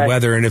depends on the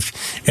weather. And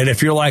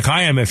if you're like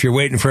I am, if you're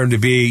waiting for them to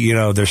be,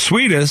 their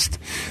sweetest,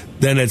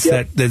 then it's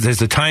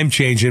there's a time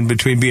change in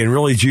between being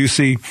really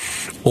juicy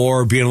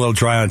or being a little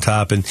dry on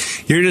top. And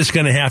you're just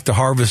going to have to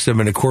harvest them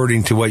and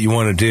according to what you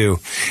want to do.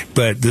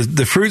 But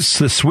the fruit's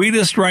the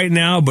sweetest right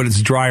now, but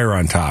it's drier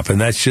on top.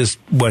 And that's just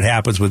what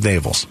happens with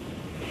navels.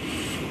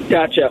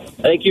 Gotcha.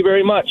 Thank you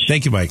very much.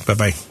 Thank you, Mike.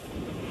 Bye-bye.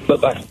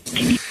 Bye-bye.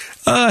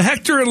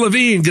 Hector and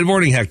Levine. Good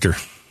morning, Hector.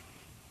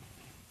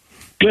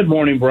 Good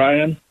morning,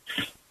 Brian.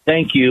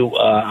 Thank you.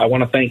 I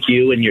want to thank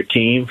you and your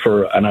team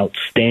for an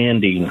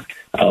outstanding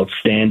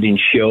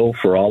show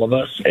for all of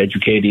us,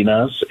 educating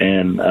us.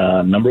 And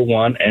number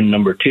one. And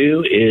number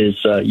two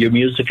is your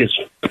music is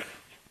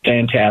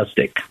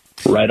fantastic,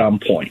 right on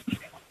point.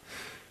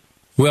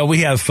 Well, we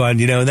have fun,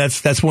 and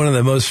that's one of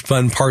the most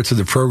fun parts of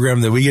the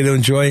program that we get to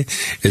enjoy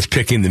is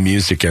picking the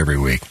music every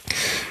week.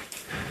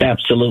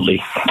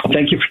 Absolutely.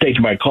 Thank you for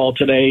taking my call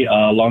today.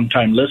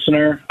 Long-time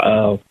listener.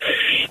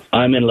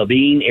 I'm in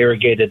Levine,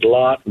 irrigated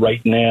lot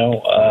right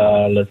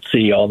now. Let's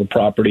see, all the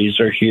properties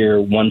are here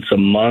once a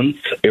month,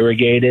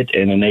 irrigated,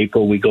 and in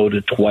April we go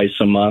to twice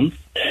a month.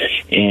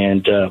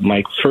 And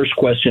my first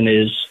question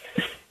is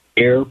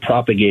air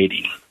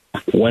propagating.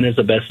 When is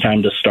the best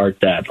time to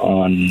start that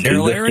on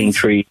existing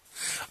trees?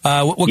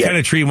 What kind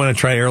of tree you want to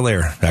try air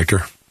layer,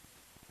 Hector?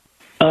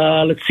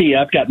 Let's see,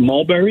 I've got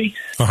mulberry.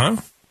 Uh-huh.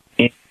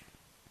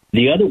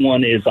 The other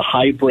one is a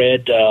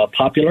hybrid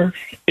poplar.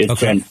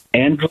 It's an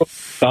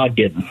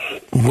androgen.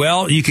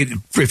 Well, you could,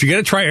 if you're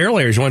going to try air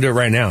layers, you want to do it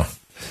right now.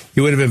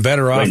 You would have been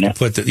better off to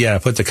put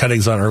the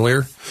cuttings on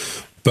earlier.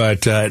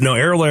 But no,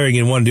 air layering,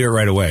 you want to do it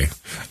right away.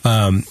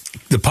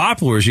 The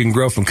poplars you can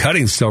grow from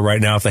cuttings still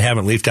right now if they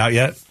haven't leafed out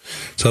yet.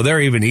 So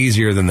they're even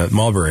easier than the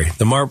mulberry.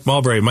 The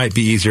mulberry might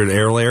be easier to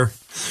air layer.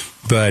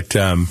 But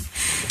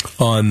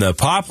on the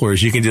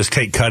poplars, you can just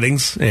take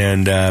cuttings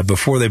and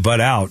before they bud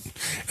out,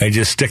 and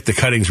just stick the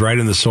cuttings right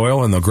in the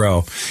soil and they'll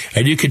grow.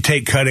 And you could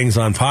take cuttings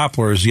on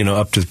poplars,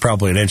 up to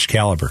probably an inch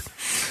caliber.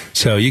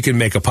 So you can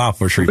make a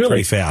poplar tree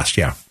pretty fast,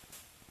 yeah.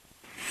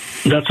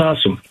 That's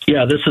awesome.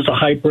 Yeah, this is a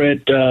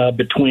hybrid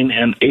between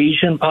an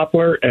Asian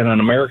poplar and an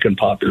American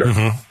poplar.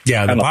 Mm-hmm.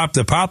 Yeah,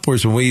 the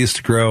poplars, when we used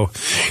to grow,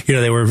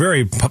 they were a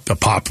very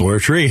popular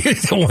tree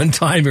at one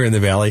time here in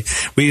the valley.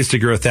 We used to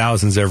grow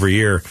thousands every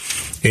year,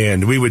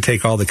 and we would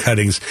take all the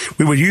cuttings.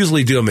 We would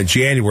usually do them in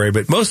January,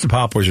 but most of the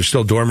poplars are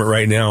still dormant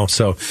right now.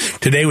 So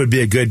today would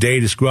be a good day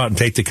to just go out and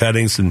take the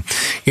cuttings. And,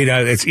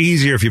 it's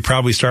easier if you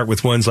probably start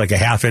with ones like a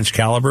half-inch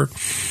caliber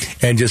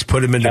and just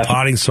put them into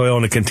potting soil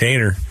in a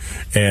container,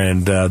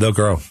 and they'll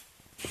grow.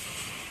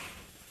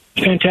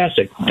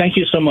 Fantastic. Thank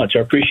you so much. I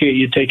appreciate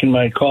you taking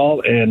my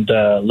call and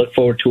look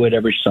forward to it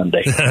every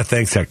Sunday.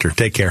 Thanks, Hector.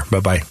 Take care.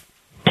 Bye-bye.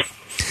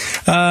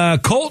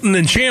 Colton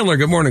and Chandler.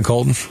 Good morning,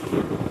 Colton.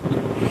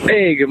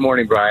 Hey, good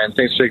morning, Brian.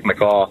 Thanks for taking my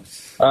call.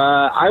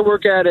 I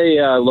work at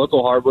a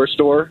local hardware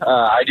store.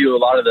 I do a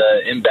lot of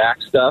the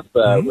in-back stuff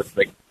with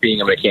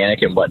being a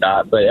mechanic and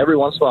whatnot, but every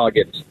once in a while I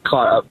get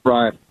caught up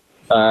front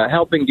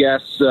helping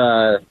guests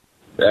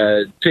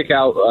pick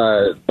out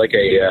like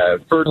a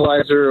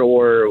fertilizer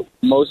or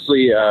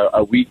mostly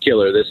a weed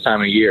killer this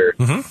time of year.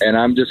 Mm-hmm. And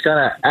I'm just kind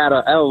of at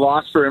a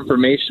loss for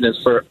information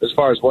as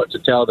far as what to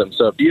tell them.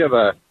 So if you have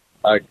a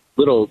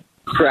little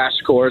crash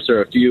course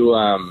or a few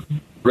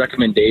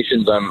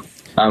recommendations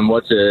on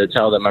what to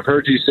tell them. I've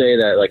heard you say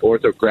that like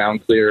Ortho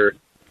Ground Clear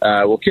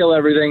will kill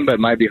everything, but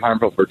might be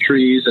harmful for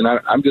trees. And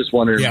I'm just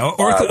wondering. Yeah,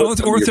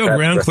 Ortho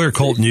Ground Clear,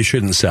 Colton, you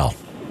shouldn't sell.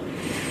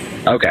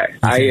 Okay.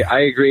 I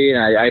agree,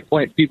 and I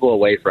point people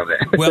away from it.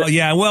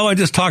 I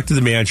just talked to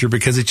the manager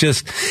because it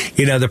just,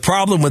 the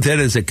problem with it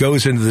is it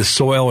goes into the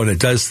soil and it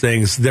does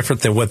things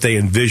different than what they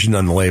envisioned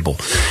on the label.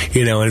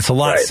 And it's a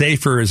lot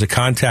safer as a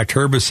contact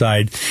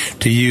herbicide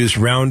to use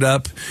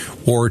Roundup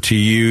or to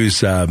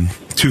use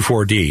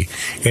 2,4-D.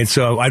 And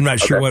so I'm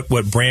not sure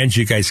what brands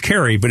you guys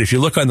carry, but if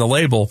you look on the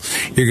label,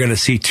 you're going to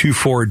see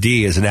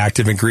 2,4-D as an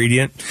active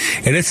ingredient.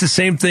 And it's the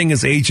same thing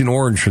as Agent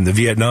Orange from the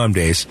Vietnam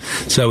days.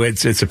 So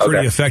it's a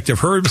pretty effective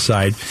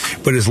herbicide,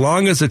 but as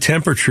long as the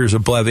temperature is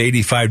above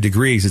 85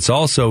 degrees, it's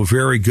also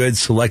very good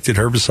selected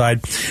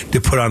herbicide to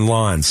put on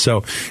lawns.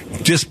 So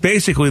just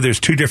basically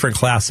there's two different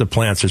classes of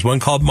plants. There's one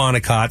called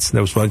monocots and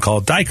there's one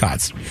called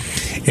dicots.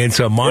 And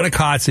so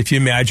monocots, if you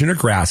imagine, are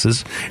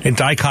grasses, and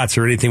dicots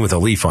are anything with a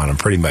leaf on them,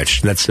 pretty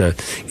much. That's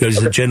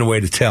just a general way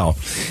to tell.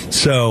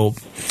 So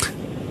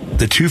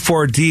the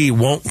 2,4-D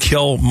won't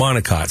kill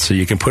monocots. So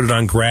you can put it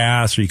on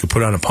grass or you can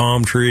put it on a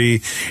palm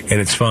tree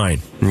and it's fine.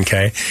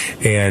 Okay.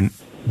 And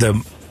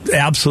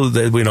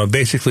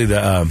basically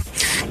the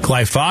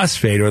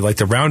glyphosate or like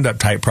the Roundup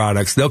type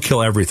products, they'll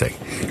kill everything.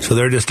 So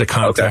they're just a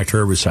contact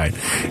herbicide.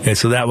 And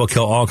so that will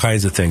kill all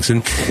kinds of things.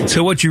 And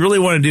so what you really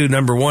want to do,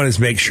 number one, is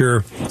make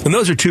sure, and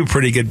those are two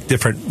pretty good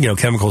different,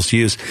 chemicals to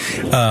use.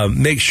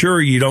 Make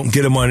sure you don't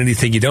get them on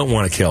anything you don't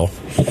want to kill,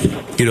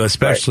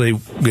 especially,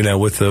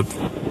 with the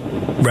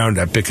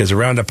Roundup, because the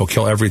Roundup will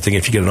kill everything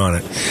if you get it on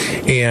it.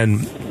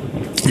 And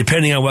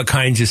depending on what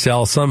kinds you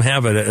sell. Some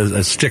have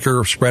a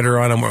sticker spreader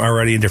on them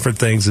already and different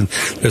things, and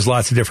there's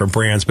lots of different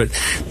brands. But,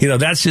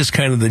 that's just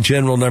kind of the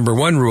general number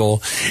one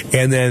rule.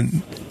 And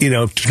then,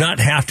 to not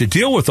have to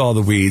deal with all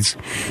the weeds,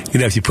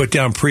 if you put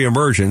down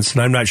pre-emergence,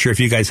 and I'm not sure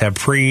if you guys have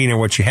preen or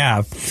what you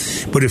have,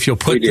 but if you'll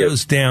put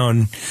those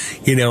down,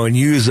 and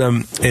use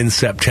them in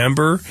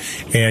September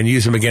and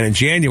use them again in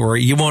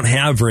January, you won't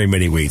have very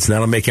many weeds. And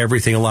that'll make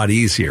everything a lot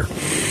easier.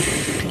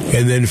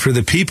 And then for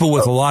the people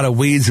with a lot of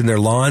weeds in their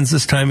lawns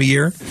this time of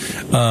year,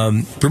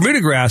 Bermuda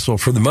grass will,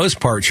 for the most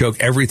part, choke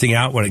everything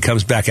out when it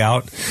comes back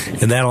out.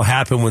 And that'll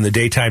happen when the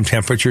daytime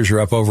temperatures are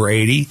up over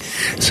 80.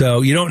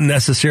 So you don't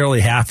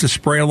necessarily have to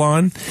spray a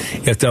lawn.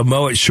 If they'll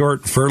mow it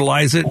short,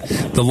 fertilize it,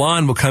 the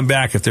lawn will come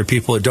back. If they're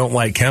people that don't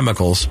like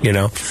chemicals,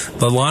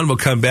 the lawn will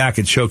come back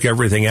and choke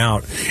everything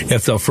out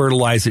if they'll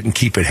fertilize it and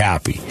keep it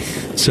happy.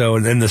 So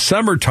in the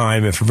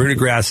summertime, if Bermuda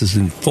grass is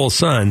in full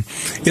sun,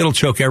 it'll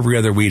choke every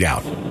other weed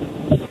out.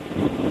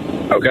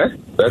 Okay.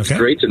 That's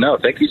great to know.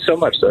 Thank you so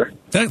much, sir.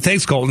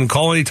 Thanks, Colton.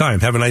 Call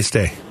anytime. Have a nice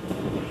day.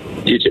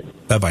 You too.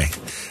 Bye-bye.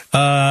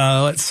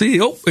 Let's see.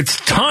 It's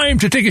time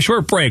to take a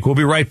short break. We'll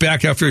be right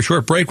back after a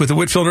short break with the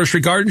Whitfill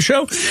Nursery Garden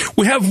Show.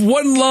 We have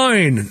one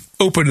line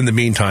open in the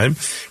meantime.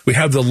 We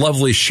have the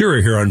lovely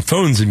Shira here on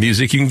phones and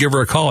music. You can give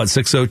her a call at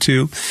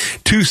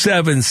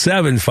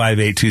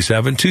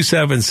 602-277-5827,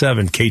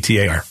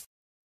 277-KTAR.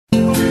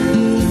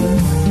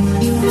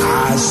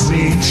 I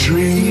see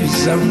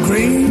trees of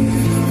green,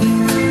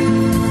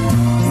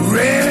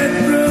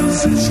 red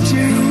roses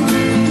too.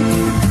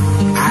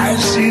 I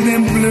see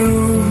them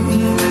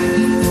bloom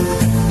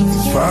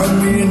for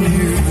me and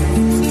you.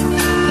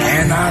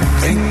 And I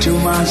think to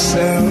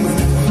myself,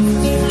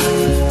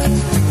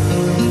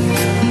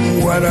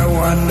 what a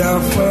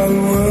wonderful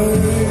world.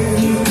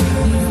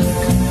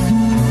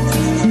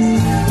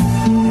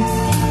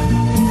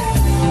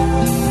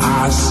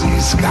 I see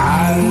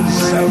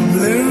skies of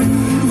blue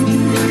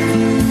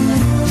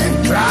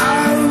and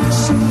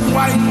clouds of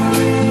white,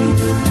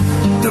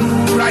 the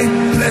bright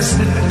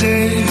blessed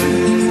day,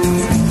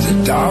 the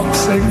dark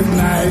sacred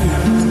night.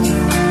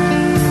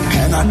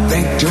 And I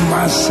think to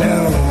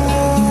myself,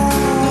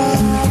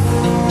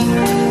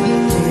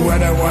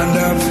 what a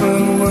wonderful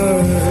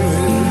world.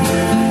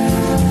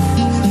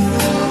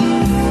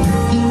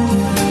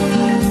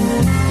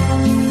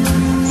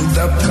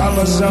 The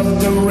colors of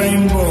the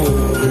rainbow,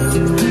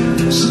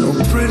 so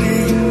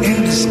pretty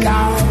in the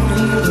sky,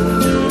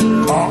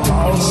 are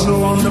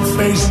also on the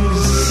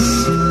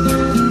faces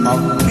of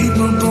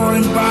people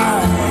going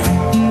by.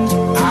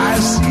 I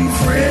see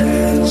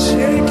friends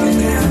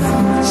shaking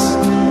hands,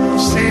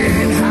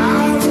 saying,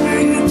 how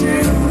do you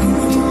do?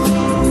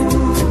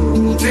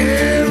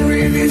 They're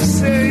really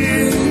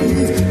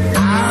saying,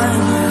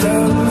 I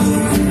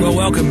love you. Well,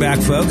 welcome back,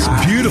 folks.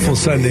 Beautiful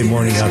Sunday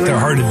morning out there.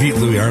 Hard to beat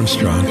Louis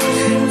Armstrong.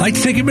 I'd like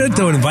to take a minute,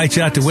 though, and invite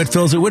you out to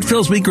Whitfill's. At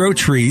Whitfill's, we grow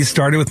trees.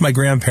 Started with my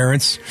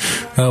grandparents,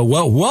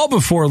 well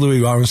before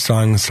Louis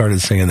Armstrong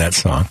started singing that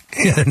song.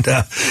 And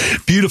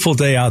beautiful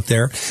day out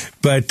there.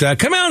 But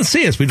come out and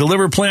see us. We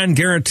deliver, plant, and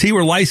guarantee.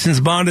 We're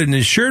licensed, bonded, and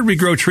insured. We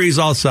grow trees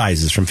all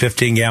sizes, from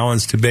 15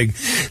 gallons to big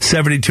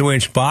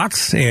 72-inch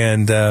box.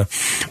 And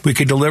we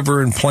can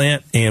deliver and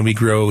plant, and we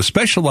grow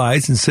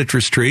specialized in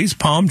citrus trees,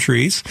 palm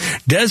trees,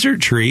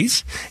 desert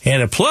trees,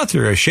 and a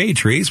plethora of shade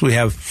trees. We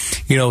have,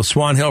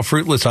 Swan Hill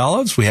fruitless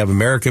olives. We have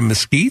American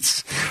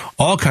mesquites,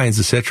 all kinds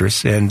of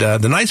citrus. And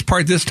the nice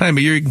part this time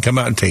of year, you can come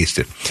out and taste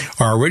it.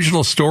 Our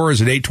original store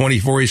is at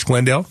 824 East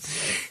Glendale,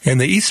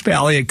 and the East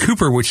Valley at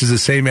Cooper, which is the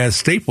same as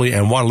Stapley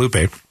and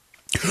Guadalupe,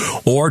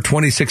 or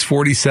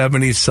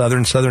 2647 East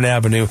Southern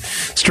Avenue,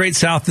 straight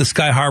south to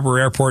Sky Harbor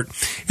Airport.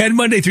 And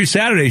Monday through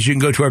Saturdays, you can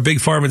go to our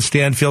big farm in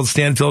Stanfield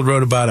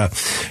Road, about a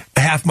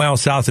half mile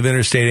south of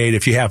Interstate 8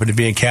 if you happen to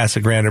be in Casa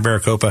Grande or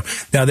Maricopa.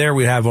 Now, there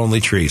we have only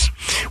trees.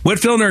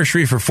 Whitfill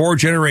Nursery for 4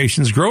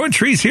 generations, growing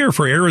trees here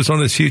for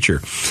Arizona's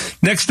future.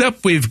 Next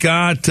up, we've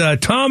got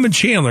Tom and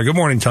Chandler. Good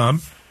morning,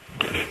 Tom.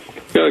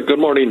 Good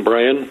morning,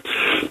 Brian.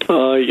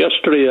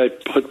 Yesterday I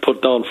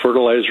put down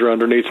fertilizer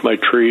underneath my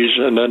trees,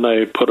 and then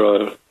I put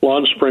a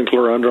lawn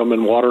sprinkler under them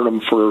and watered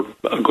them for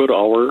a good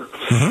hour.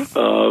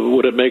 Mm-hmm.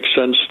 Would it make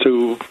sense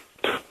to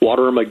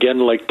water them again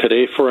like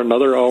today for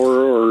another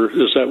hour, or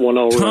is that 1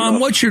 hour Tom,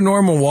 enough? What's your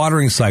normal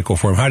watering cycle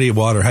for them? How do you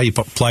water? How do you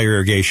apply your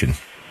irrigation?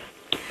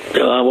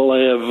 Well, I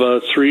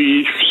have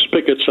 3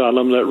 spigots on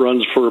them that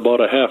runs for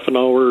about a half an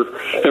hour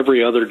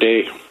every other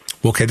day.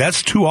 Okay,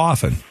 that's too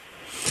often.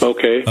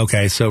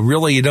 Okay, so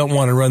really you don't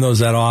want to run those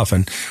that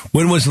often.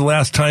 When was the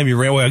last time you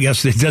ran? Well, I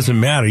guess it doesn't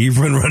matter. You've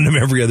run them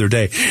every other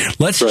day.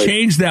 Let's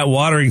change that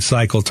watering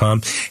cycle,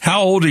 Tom.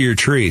 How old are your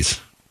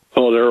trees?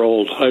 Oh, they're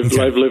old.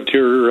 I've lived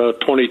here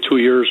 22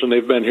 years, and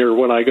they've been here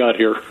when I got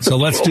here. So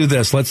let's do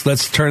this.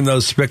 Let's turn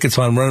those spigots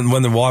on,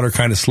 run the water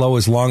kind of slow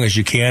as long as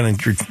you can,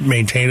 and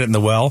maintain it in the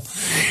well,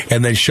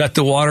 and then shut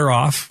the water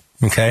off.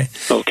 Okay.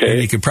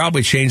 And you could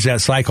probably change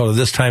that cycle to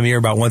this time of year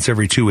about once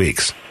every 2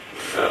 weeks.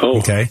 Oh,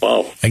 okay.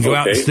 Wow. And go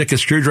out and stick a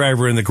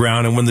screwdriver in the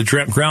ground, and when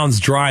the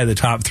ground's dry, the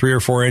top 3 or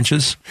 4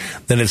 inches,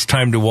 then it's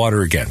time to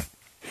water again.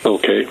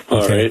 Okay.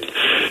 All right.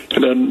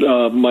 And And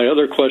my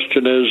other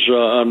question is,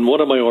 on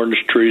one of my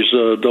orange trees,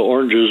 the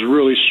orange is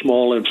really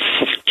small and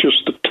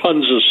just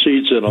tons of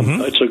seeds in them.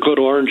 Mm-hmm. It's a good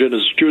orange and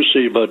it's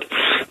juicy, but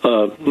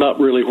not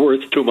really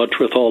worth too much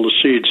with all the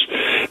seeds.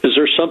 Is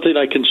there something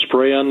I can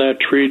spray on that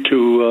tree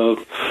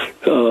to...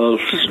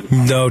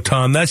 No,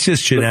 Tom, that's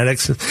just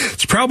genetics.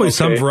 It's probably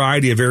some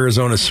variety of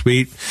Arizona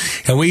sweet.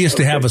 And we used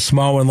to have a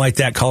small one like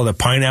that called a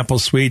pineapple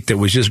sweet that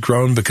was just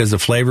grown because the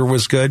flavor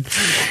was good.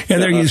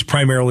 And they're used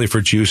primarily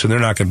for juice, and they're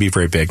not going to be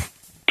very big.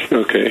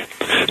 Okay.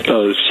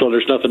 So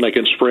there's nothing I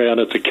can spray on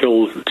it to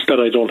kill that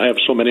I don't have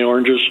so many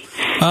oranges?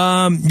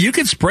 You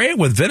can spray it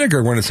with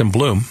vinegar when it's in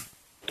bloom.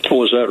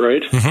 Oh, is that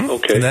right? Mm-hmm.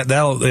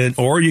 Okay.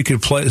 Or you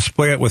could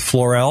spray it with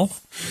Florel.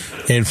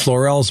 And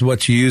Florel is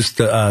what you use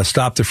to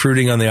stop the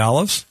fruiting on the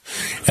olives.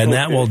 And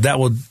that will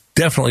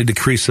definitely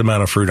decrease the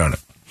amount of fruit on it.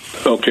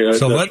 Okay.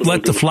 So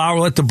let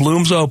the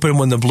blooms open.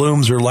 When the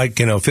blooms are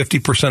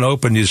 50%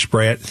 open, you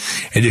spray it.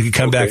 And you can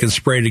come back and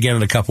spray it again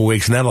in a couple of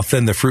weeks, and that'll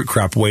thin the fruit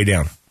crop way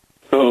down.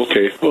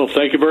 Okay. Well,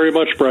 thank you very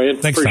much, Brian.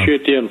 Thanks,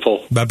 Appreciate Tom. the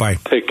info. Bye-bye.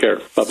 Take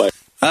care. Bye-bye.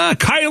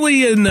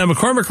 Kylie in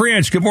McCormick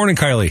Ranch. Good morning,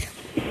 Kylie.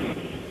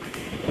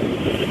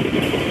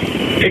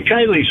 Hey,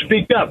 Kylie,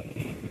 speak up.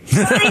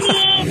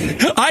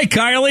 Hi,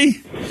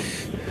 Kylie.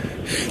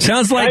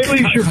 Sounds like...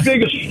 She's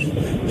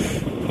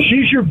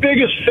your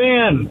biggest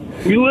fan.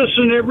 We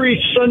listen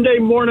every Sunday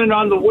morning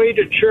on the way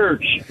to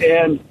church,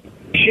 and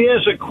she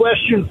has a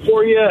question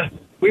for you.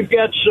 We've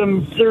got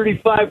some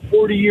 35,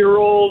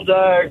 40-year-old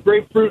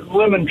grapefruit and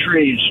lemon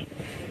trees.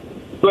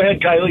 Go ahead,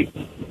 Kylie.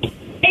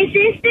 Is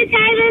this the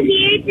time of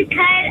year to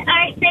cut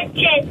our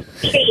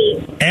citrus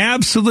trees?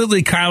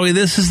 Absolutely, Kylie.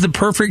 This is the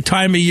perfect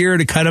time of year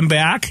to cut them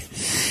back.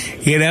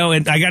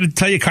 And I got to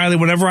tell you, Kylie,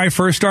 whenever I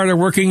first started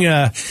working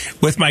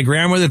with my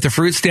grandmother at the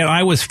fruit stand,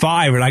 I was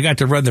 5, and I got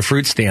to run the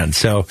fruit stand.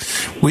 So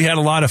we had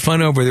a lot of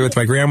fun over there with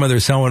my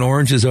grandmother selling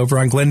oranges over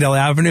on Glendale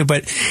Avenue.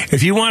 But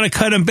if you want to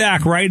cut them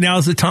back, right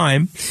now's the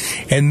time.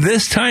 And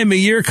this time of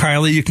year,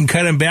 Kylie, you can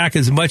cut them back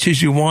as much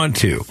as you want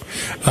to.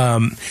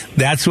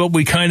 That's what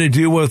we kind of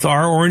do with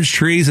our orange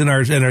trees and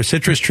our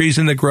citrus trees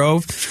in the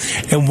grove.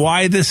 And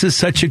why this is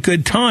such a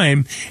good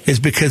time is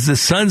because the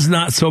sun's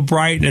not so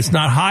bright and it's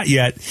not hot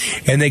yet,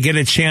 and they get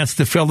a chance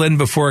to fill in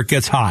before it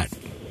gets hot.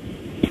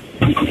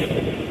 Thank you.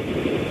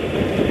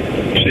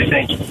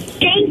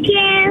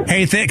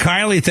 Hey,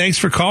 Kylie, thanks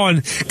for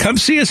calling. Come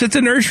see us at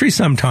the nursery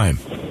sometime.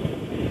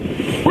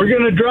 We're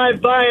going to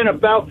drive by in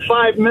about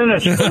 5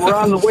 minutes, but we're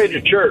on the way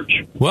to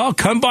church. Well,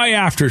 come by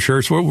after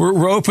church.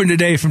 We're open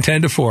today from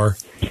 10 to 4.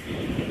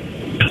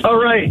 All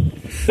right.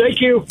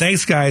 Thank you.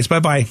 Thanks, guys.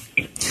 Bye-bye.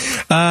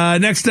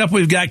 Next up,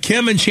 we've got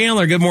Kim and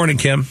Chandler. Good morning,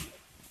 Kim.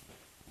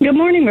 Good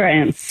morning,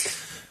 Brian.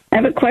 I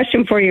have a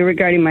question for you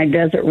regarding my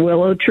desert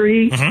willow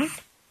tree.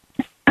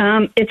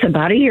 Mm-hmm. It's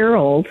about a year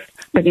old,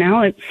 but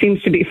now it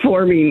seems to be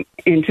forming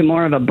into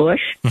more of a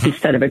bush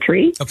instead of a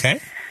tree. Okay.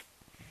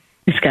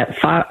 It's got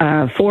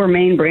 4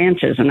 main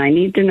branches, and I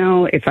need to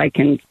know if I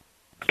can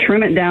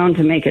trim it down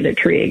to make it a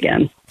tree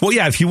again. Well,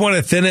 yeah, if you want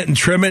to thin it and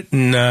trim it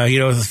and,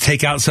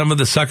 take out some of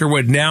the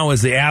suckerwood, now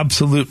is the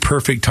absolute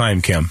perfect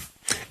time, Kim.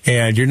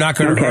 And you're not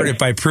going to hurt it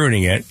by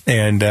pruning it.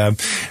 And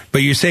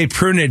but you say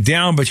prune it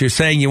down, but you're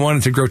saying you want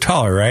it to grow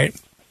taller, right?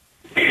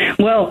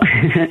 Well,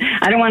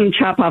 I don't want to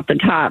chop off the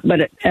top,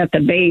 but at the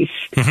base,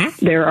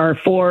 there are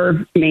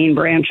 4 main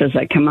branches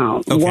that come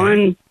out. Okay.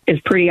 One is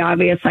pretty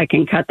obvious. I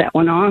can cut that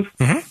one off.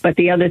 But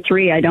the other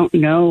 3, I don't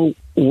know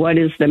what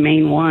is the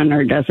main one,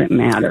 or does it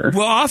matter?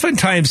 Well,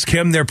 oftentimes,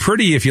 Kim, they're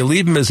pretty if you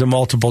leave them as a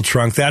multiple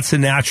trunk. That's the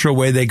natural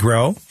way they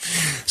grow.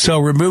 So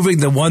removing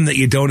the one that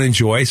you don't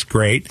enjoy is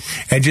great,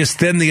 and just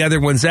thin the other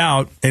ones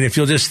out. And if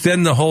you'll just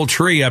thin the whole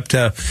tree up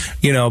to,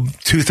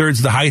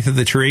 2/3 the height of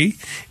the tree,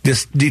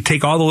 just you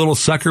take all the little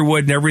sucker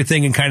wood and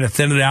everything and kind of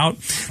thin it out.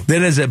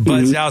 Then as it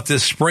buds out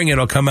this spring,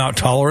 it'll come out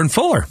taller and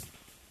fuller.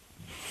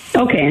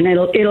 Okay, and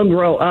it'll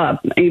grow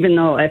up, even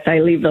though if I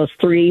leave those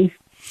 3.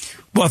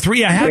 Well,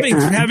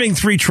 having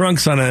 3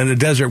 trunks on a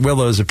desert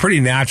willow is a pretty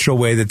natural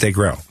way that they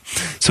grow.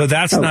 So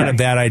that's not a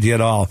bad idea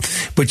at all.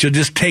 But you'll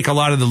just take a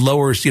lot of the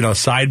lower,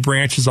 side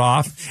branches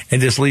off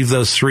and just leave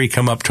those 3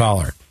 come up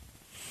taller.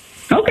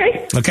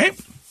 Okay. Okay.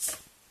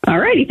 All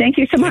righty. Thank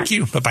you so much. Thank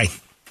you.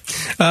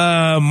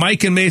 Bye-bye.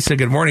 Mike and Mesa,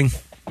 good morning.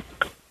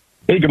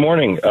 Hey, good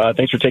morning.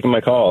 Thanks for taking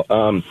my call.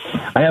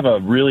 I have a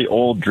really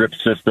old drip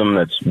system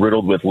that's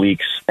riddled with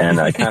leaks,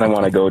 and I kind of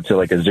want to go to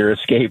like a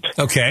Xeriscape.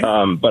 Okay.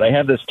 But I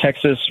have this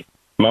Texas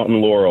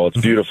mountain laurel. It's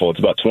beautiful. It's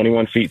about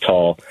 21 feet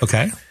tall.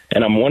 Okay.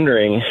 And I'm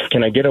wondering,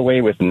 can I get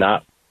away with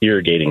not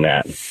irrigating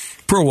that?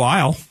 For a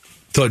while.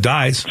 Till it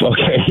dies.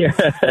 Okay.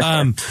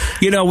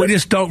 We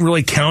just don't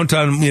really count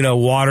on,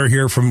 water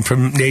here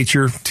from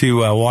nature to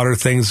water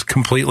things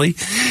completely.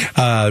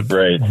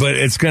 Right. But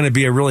it's going to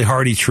be a really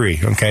hardy tree.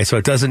 Okay. So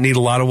it doesn't need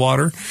a lot of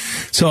water.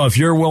 So if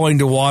you're willing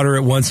to water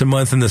it once a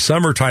month in the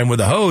summertime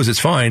with a hose, it's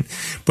fine.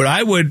 But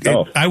I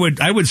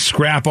would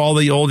scrap all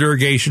the old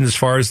irrigation as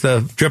far as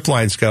the drip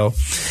lines go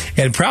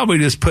and probably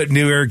just put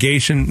new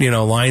irrigation,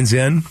 lines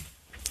in.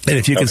 And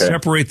if you can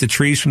separate the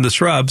trees from the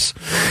shrubs,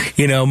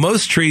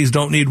 most trees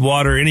don't need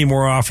water any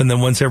more often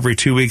than once every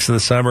 2 weeks in the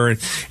summer.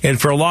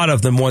 And for a lot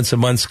of them, once a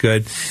month's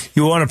good.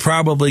 You want to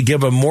probably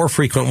give them more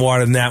frequent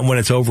water than that when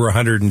it's over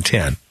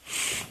 110.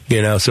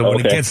 So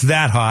when it gets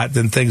that hot,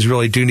 then things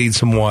really do need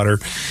some water.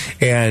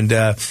 And,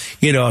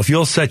 if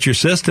you'll set your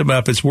system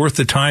up, it's worth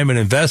the time and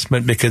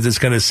investment because it's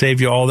going to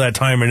save you all that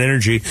time and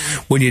energy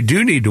when you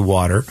do need to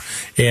water.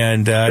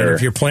 And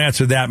if your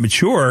plants are that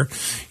mature,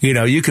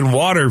 you can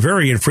water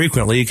very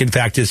infrequently. You can, in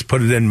fact, just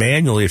put it in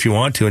manually if you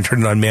want to and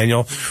turn it on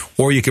manual,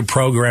 or you can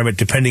program it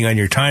depending on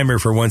your timer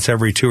for once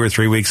every 2 or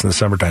 3 weeks in the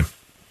summertime.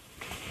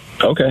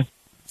 Okay.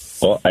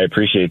 Well, I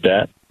appreciate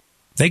that.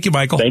 Thank you,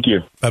 Michael. Thank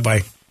you.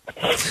 Bye-bye.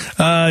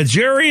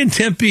 Jerry and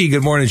Tempe.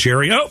 Good morning,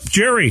 Jerry. Oh,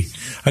 Jerry,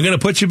 I'm going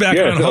to put you back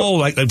on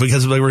hold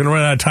because we're going to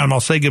run out of time. I'll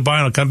say goodbye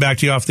and I'll come back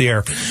to you off the air.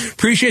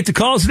 Appreciate the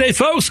calls today,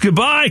 folks.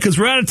 Goodbye, because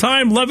we're out of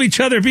time. Love each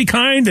other. Be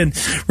kind. And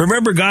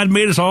remember, God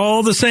made us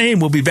all the same.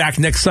 We'll be back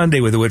next Sunday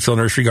with the Whitfill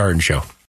Nursery Garden Show.